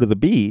want to go to the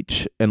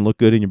beach and look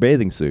good in your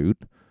bathing suit,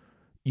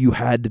 you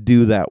had to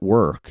do that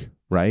work,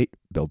 right?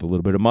 Build a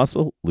little bit of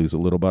muscle, lose a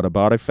little bit of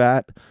body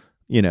fat,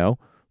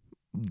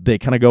 they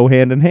kind of go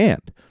hand in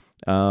hand.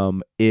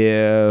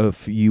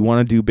 If you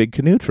want to do big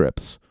canoe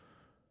trips,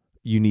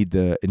 you need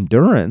the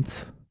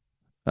endurance,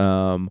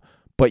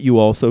 but you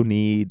also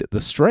need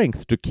the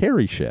strength to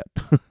carry shit,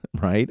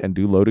 right? And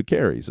do loaded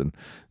carries and,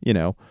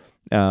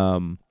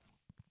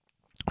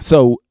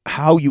 so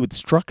how you would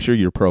structure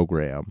your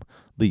program,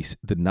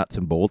 the nuts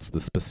and bolts,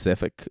 the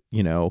specific,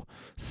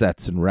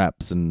 sets and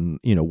reps and,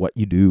 what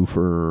you do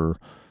for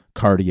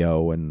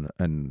cardio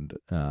and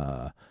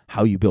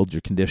how you build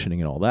your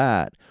conditioning and all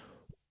that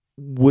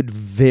would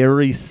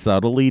vary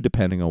subtly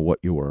depending on what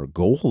your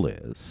goal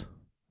is,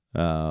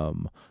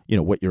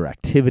 what your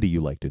activity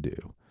you like to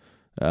do.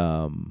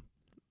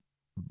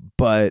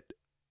 But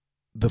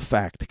the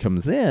fact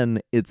comes in,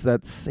 it's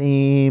that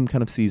same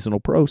kind of seasonal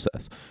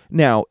process.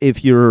 Now,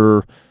 if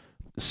your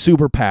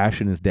super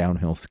passion is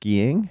downhill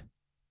skiing,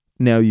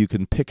 now you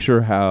can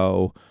picture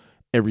how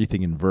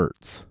everything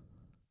inverts,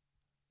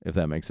 if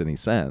that makes any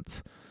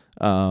sense.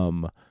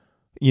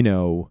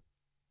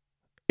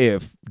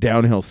 If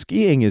downhill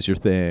skiing is your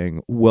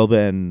thing, well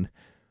then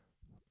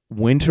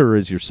winter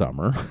is your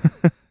summer.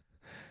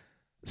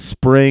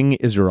 Spring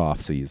is your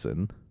off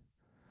season.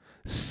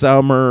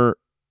 Summer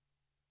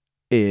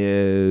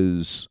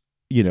is,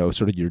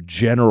 sort of your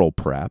general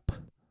prep.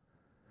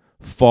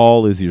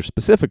 Fall is your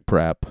specific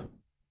prep.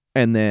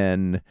 And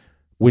then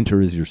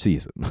winter is your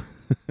season,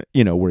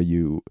 where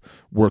you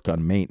work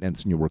on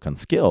maintenance and you work on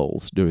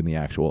skills doing the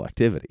actual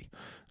activity.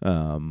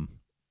 So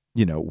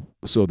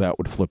that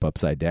would flip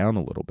upside down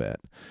a little bit.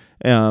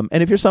 And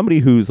if you're somebody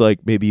who's like,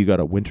 maybe you got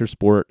a winter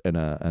sport and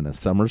a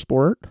summer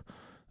sport,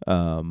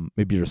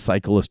 maybe you're a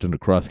cyclist and a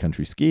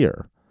cross-country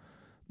skier,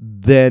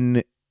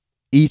 then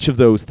each of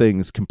those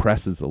things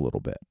compresses a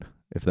little bit,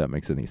 if that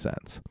makes any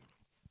sense.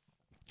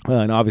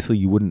 And obviously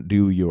you wouldn't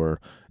do your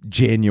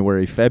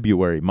January,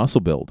 February muscle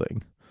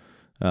building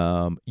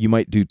You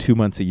might do 2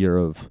 months a year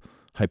of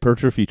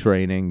hypertrophy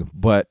training,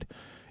 but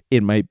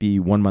it might be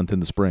 1 month in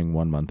the spring,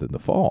 1 month in the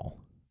fall.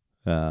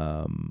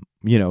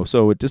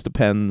 So it just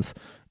depends,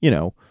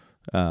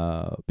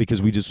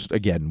 because we just,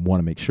 again, want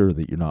to make sure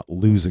that you're not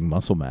losing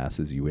muscle mass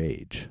as you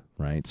age,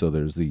 right? So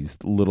there's these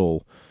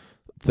little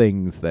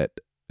things that,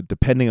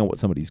 depending on what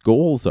somebody's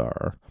goals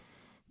are,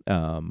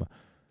 and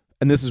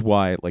this is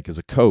why, like, as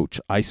a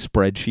coach, I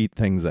spreadsheet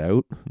things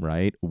out,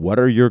 right? What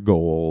are your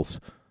goals?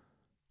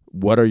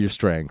 What are your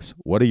strengths?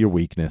 What are your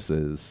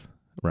weaknesses,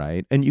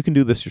 right? And you can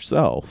do this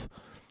yourself.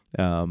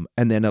 And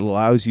then it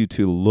allows you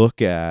to look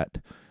at,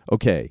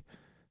 okay,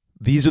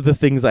 these are the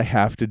things I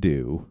have to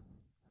do.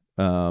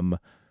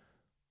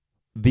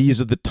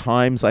 These are the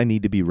times I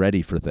need to be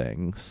ready for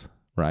things,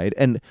 right?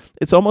 And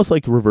it's almost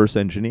like reverse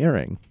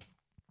engineering.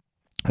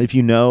 If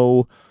you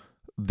know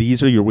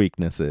these are your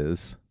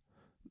weaknesses,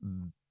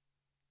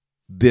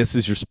 this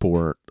is your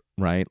sport,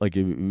 right? Like,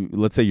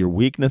 let's say your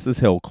weakness is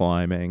hill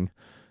climbing,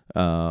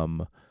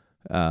 and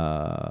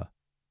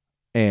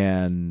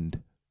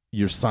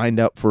you're signed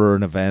up for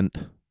an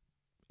event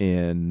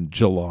in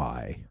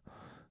July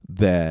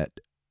that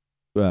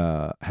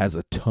has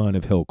a ton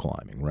of hill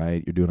climbing,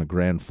 right? You're doing a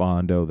Grand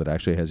Fondo that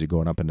actually has you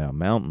going up and down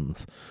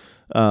mountains.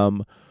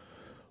 Well,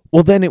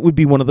 then it would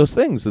be one of those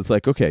things. It's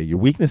like, okay, your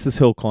weakness is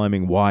hill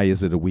climbing. Why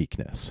is it a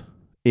weakness?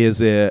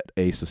 Is it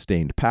a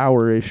sustained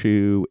power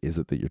issue? Is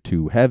it that you're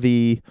too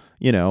heavy?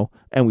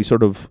 And we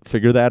sort of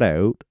figure that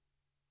out,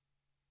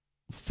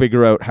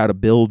 figure out how to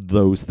build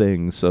those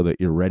things so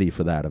that you're ready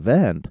for that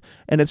event.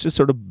 And it's just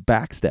sort of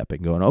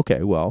backstepping, going,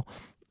 okay, well,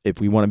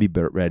 if we want to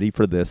be ready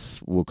for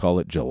this, we'll call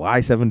it July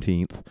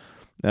 17th.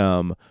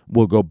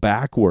 We'll go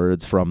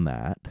backwards from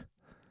that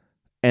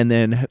and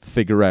then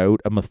figure out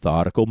a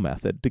methodical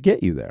method to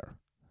get you there,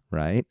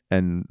 right?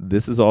 And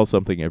this is all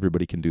something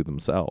everybody can do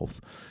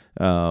themselves.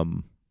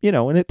 And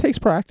it takes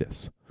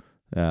practice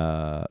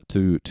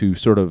to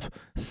sort of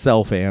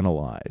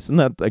self-analyze. And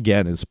that,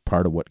 again, is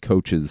part of what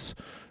coaches,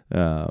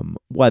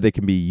 why they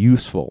can be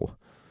useful.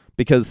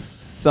 Because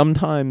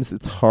sometimes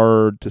it's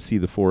hard to see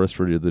the forest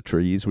for the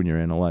trees when you're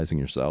analyzing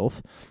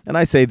yourself. And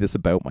I say this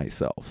about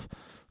myself.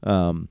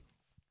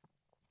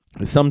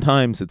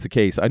 Sometimes it's a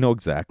case, I know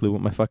exactly what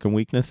my fucking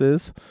weakness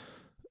is,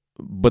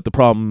 but the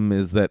problem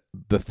is that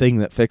the thing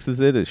that fixes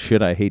it is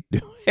shit I hate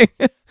doing.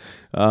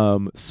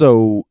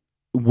 So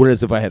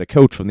whereas if I had a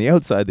coach from the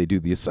outside, they do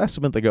the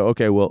assessment, they go,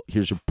 okay, well,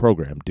 here's your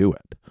program, do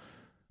it.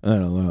 And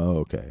then I'm like, oh,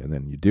 okay, and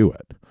then you do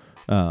it.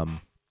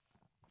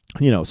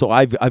 So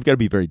I've got to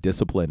be very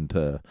disciplined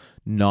to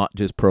not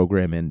just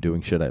program in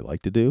doing shit I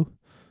like to do,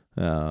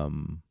 for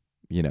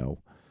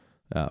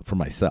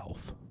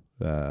myself.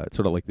 It's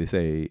sort of like they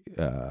say,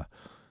 a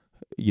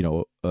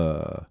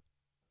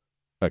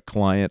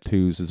client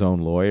who's his own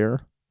lawyer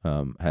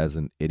has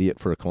an idiot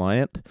for a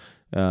client.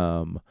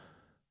 A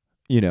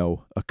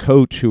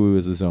coach who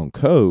is his own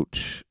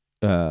coach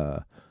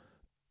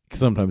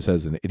sometimes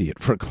has an idiot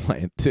for a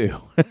client too,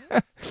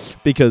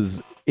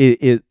 because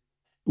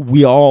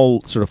we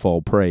all sort of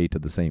fall prey to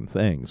the same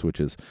things, which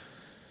is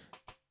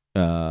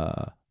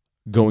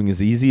going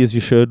as easy as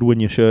you should when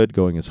you should,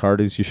 going as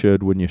hard as you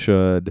should when you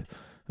should,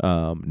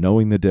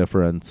 knowing the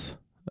difference.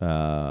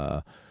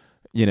 Going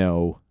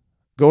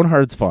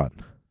hard's fun,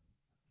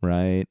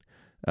 right?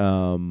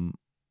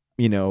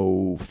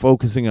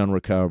 Focusing on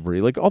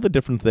recovery, like all the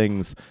different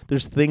things.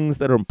 There's things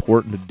that are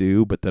important to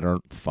do, but that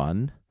aren't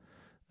fun.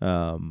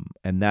 And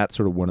that's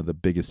sort of one of the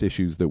biggest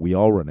issues that we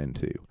all run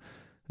into,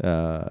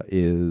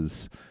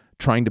 is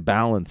trying to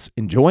balance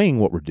enjoying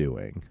what we're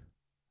doing,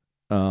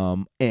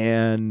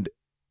 and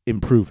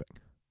improving,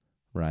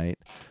 right?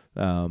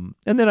 And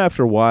then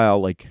after a while,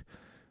 like,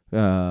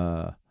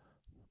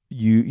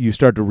 you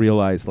start to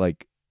realize,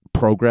 like,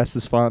 progress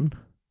is fun.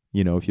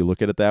 If you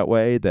look at it that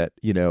way, that,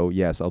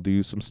 yes, I'll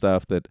do some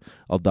stuff that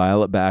I'll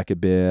dial it back a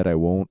bit. I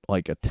won't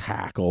like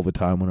attack all the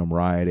time when I'm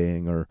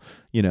riding, or,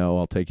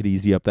 I'll take it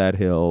easy up that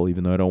hill,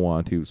 even though I don't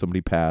want to.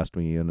 Somebody passed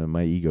me and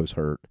my ego's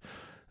hurt.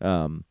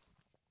 You'll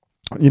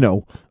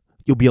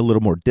be a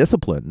little more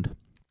disciplined,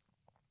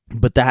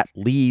 but that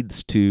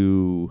leads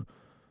to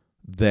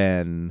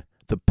then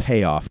the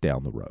payoff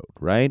down the road,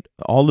 right?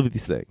 All of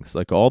these things,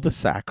 like all the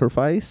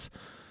sacrifice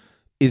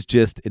is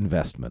just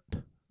investment,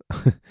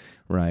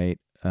 right?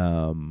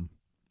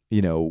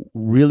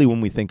 Really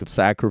when we think of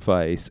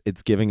sacrifice,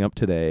 it's giving up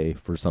today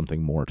for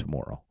something more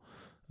tomorrow.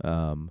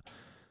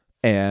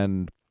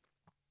 And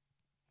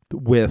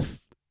with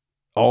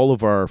all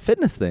of our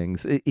fitness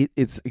things,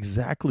 it's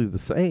exactly the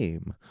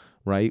same,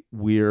 right?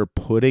 We're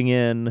putting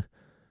in,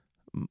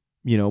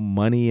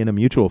 money in a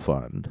mutual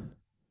fund.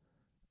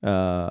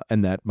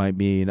 And that might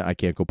mean I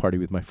can't go party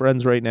with my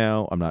friends right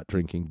now. I'm not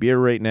drinking beer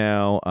right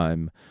now.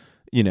 I'm,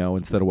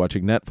 instead of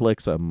watching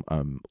Netflix,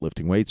 I'm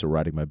lifting weights or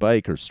riding my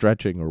bike or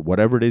stretching or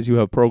whatever it is you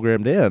have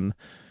programmed in.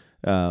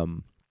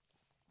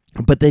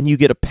 But then you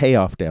get a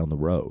payoff down the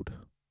road,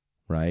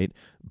 right?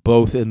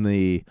 Both in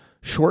the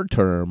short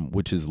term,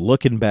 which is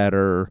looking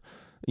better,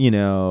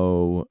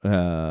 having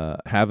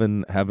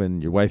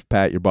your wife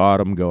pat your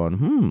bottom,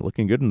 going,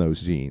 looking good in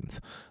those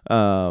jeans.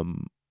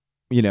 Having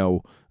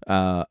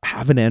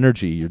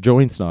energy, your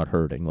joints not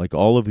hurting, like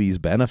all of these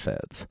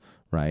benefits,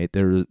 right?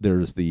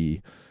 There's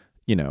the,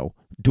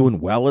 doing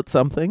well at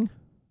something.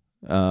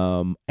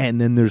 And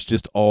then there's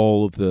just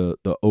all of the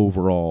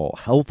overall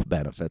health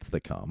benefits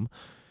that come.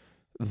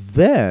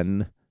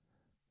 Then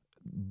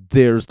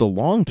there's the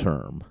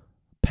long-term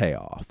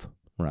payoff,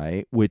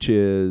 right? Which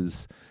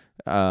is,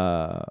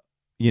 you're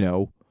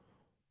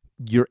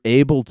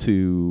able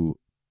to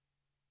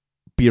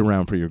be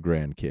around for your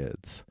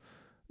grandkids.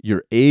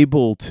 You're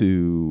able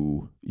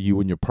to, you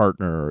and your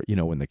partner,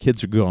 when the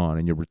kids are gone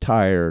and you're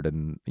retired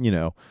and,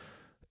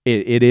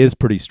 it is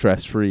pretty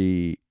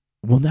stress-free.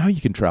 Well, now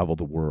you can travel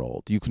the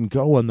world. You can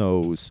go on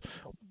those,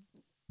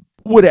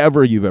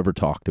 whatever you've ever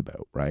talked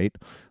about, right?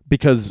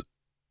 Because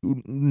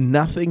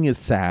nothing is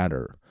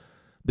sadder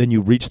than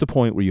you reach the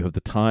point where you have the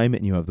time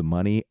and you have the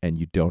money and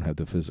you don't have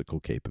the physical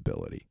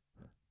capability,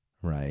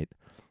 right?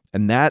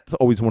 And that's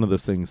always one of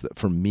those things that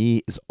for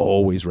me is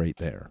always right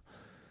there.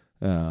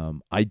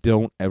 I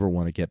don't ever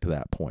want to get to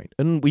that point.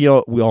 And we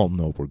all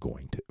know we're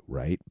going to,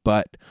 right?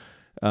 But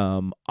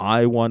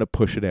I want to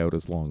push it out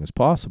as long as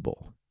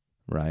possible,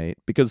 right?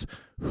 Because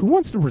who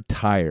wants to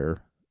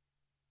retire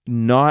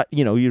not,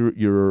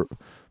 you're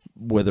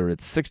whether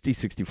it's 60,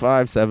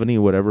 65, 70,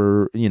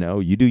 whatever,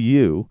 you do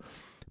you,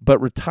 but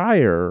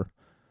retire,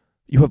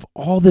 you have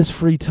all this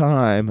free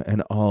time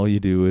and all you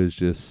do is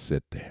just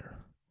sit there.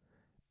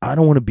 I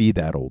don't want to be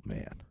that old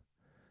man,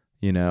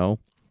 I don't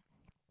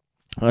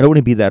want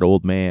to be that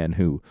old man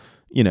who,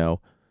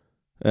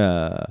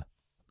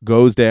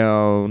 goes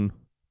down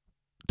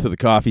to the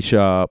coffee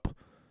shop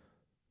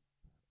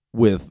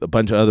with a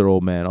bunch of other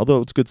old men,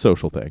 although it's a good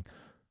social thing,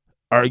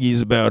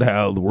 argues about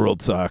how the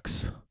world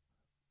sucks,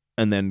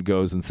 and then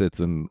goes and sits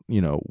and,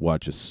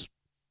 watches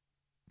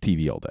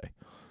TV all day,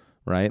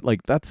 right?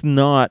 Like, that's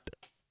not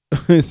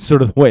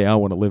sort of the way I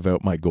want to live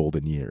out my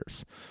golden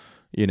years,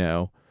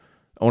 I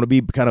want to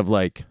be kind of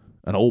like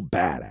an old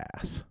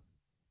badass,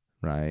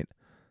 right?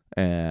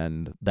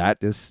 And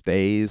that just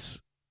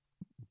stays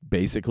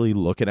basically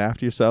looking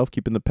after yourself,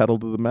 keeping the pedal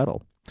to the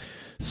metal.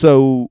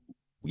 So,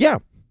 yeah,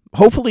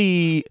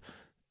 hopefully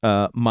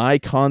my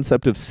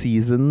concept of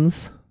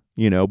seasons,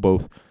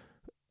 both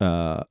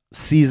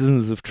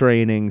seasons of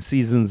training,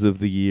 seasons of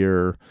the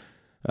year,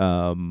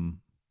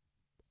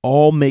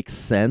 all makes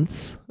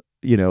sense,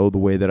 the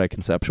way that I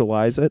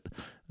conceptualize it.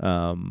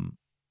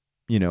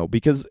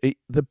 Because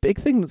the big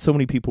thing that so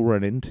many people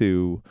run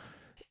into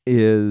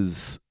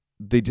is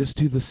they just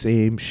do the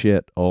same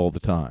shit all the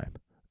time.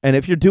 And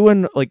if you're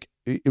doing, like,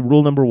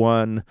 rule number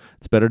one,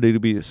 it's better to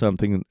do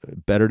something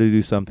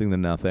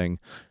than nothing.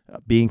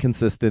 Being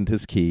consistent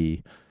is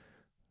key.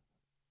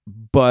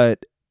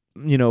 But,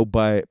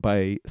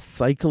 by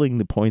cycling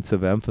the points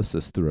of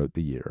emphasis throughout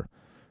the year,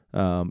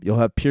 you'll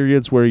have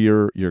periods where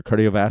your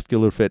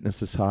cardiovascular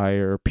fitness is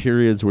higher,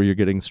 periods where you're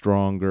getting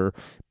stronger,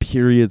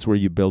 periods where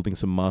you're building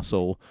some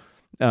muscle.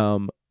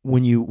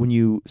 When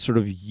you sort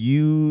of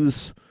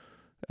use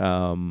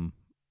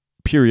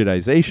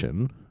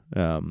periodization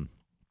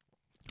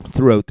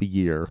throughout the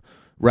year,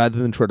 rather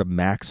than try to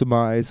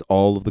maximize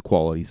all of the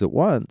qualities at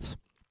once,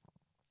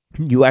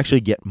 you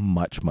actually get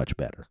much, much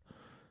better.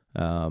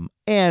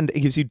 And it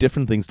gives you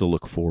different things to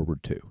look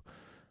forward to,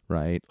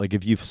 right? Like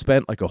if you've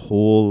spent like a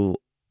whole,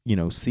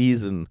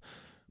 season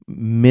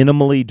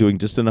minimally doing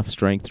just enough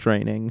strength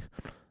training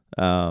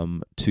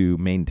to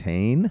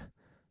maintain,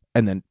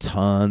 and then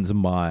tons of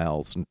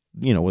miles, and,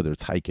 whether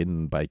it's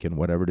hiking, biking,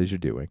 whatever it is you're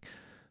doing,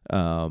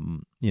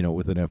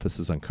 with an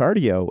emphasis on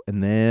cardio,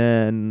 and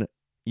then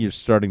you're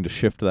starting to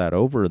shift that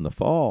over in the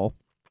fall,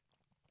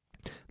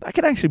 that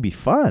can actually be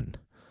fun,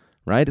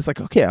 right? It's like,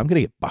 okay, I'm going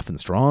to get buff and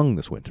strong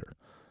this winter,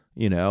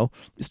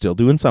 still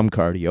doing some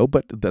cardio,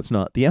 but that's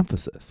not the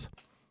emphasis,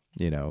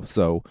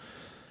 so,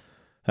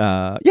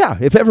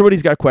 if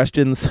everybody's got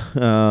questions,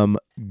 you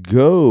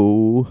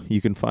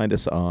can find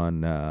us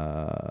on,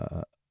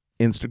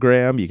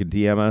 Instagram. You can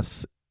DM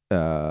us,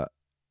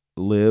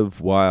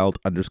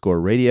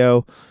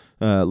 livewild_radio,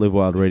 Live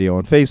Wild Radio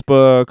on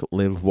Facebook,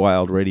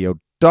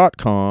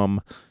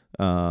 livewildradio.com.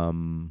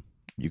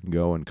 You can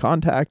go and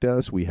contact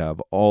us. We have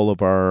all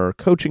of our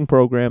coaching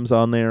programs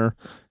on there,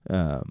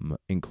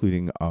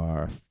 including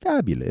our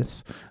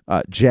fabulous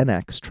Gen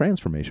X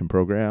transformation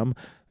program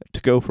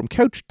to go from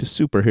couch to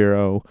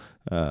superhero.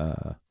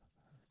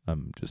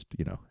 I'm just,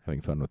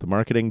 having fun with the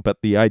marketing,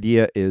 but the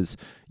idea is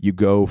you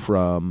go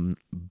from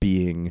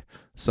being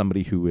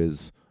somebody who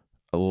is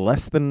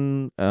less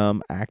than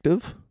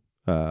active,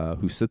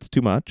 who sits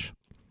too much,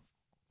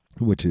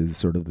 which is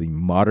sort of the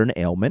modern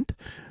ailment,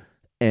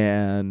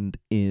 and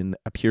in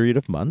a period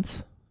of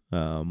months,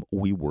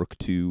 we work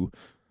to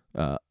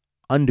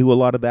undo a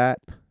lot of that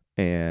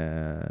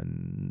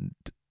and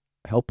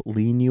help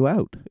lean you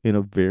out in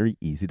a very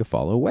easy to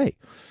follow way.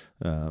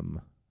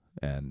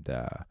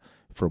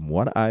 From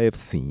what I have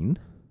seen,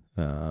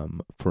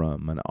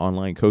 from an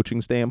online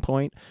coaching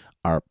standpoint,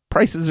 our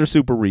prices are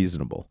super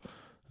reasonable.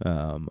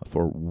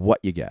 for what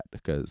you get,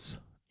 because,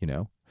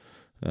 in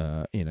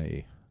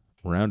a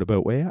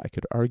roundabout way, I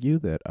could argue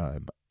that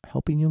I'm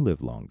helping you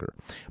live longer.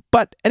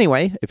 But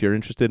anyway, if you're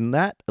interested in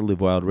that,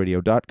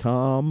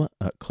 livewildradio.com,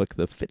 click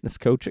the fitness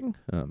coaching.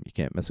 You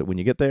can't miss it when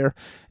you get there.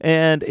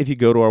 And if you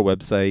go to our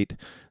website,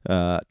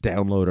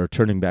 download our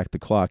Turning Back the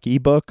Clock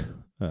ebook,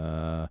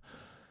 and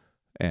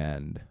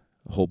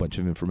a whole bunch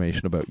of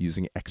information about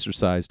using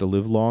exercise to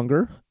live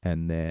longer.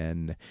 And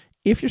then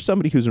if you're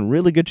somebody who's in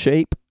really good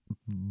shape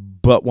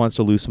but wants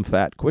to lose some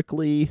fat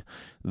quickly,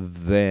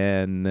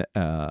 then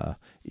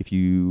if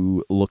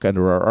you look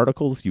under our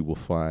articles, you will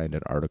find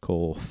an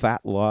article,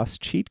 Fat Loss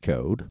Cheat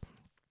Code,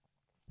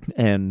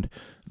 and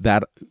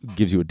that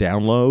gives you a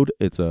download.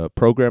 It's a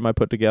program I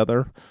put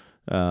together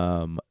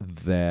and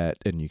there's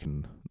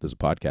a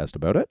podcast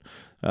about it.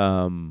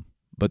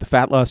 But the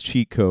Fat Loss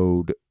Cheat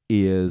Code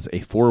is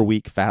a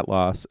 4-week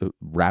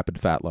rapid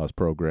fat loss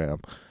program.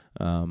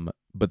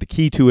 But the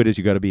key to it is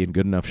you got to be in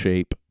good enough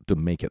shape to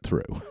make it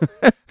through.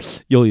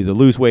 You'll either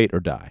lose weight or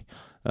die.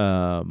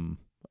 I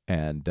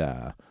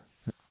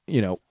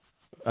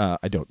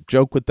don't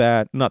joke with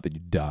that. Not that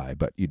you'd die,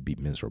 but you'd be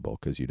miserable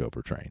because you'd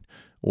overtrain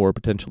or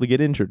potentially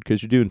get injured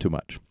because you're doing too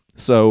much.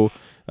 So,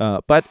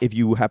 but if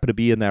you happen to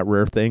be in that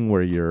rare thing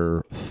where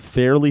you're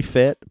fairly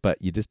fit,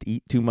 but you just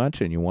eat too much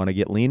and you want to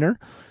get leaner,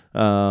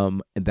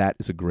 that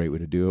is a great way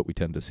to do it. We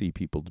tend to see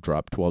people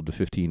drop 12 to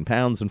 15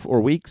 pounds in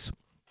 4 weeks.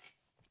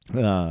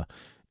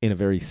 In a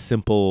very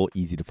simple,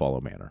 easy to follow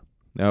manner.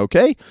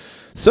 Okay,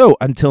 so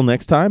until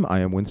next time, I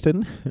am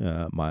Winston.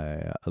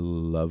 My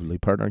lovely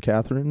partner,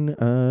 Catherine,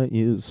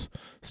 is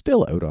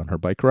still out on her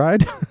bike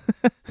ride.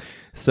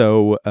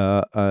 So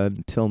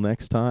until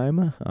next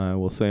time, I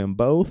will say them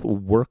both,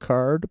 work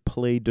hard,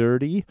 play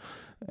dirty,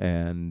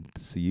 and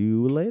see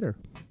you later.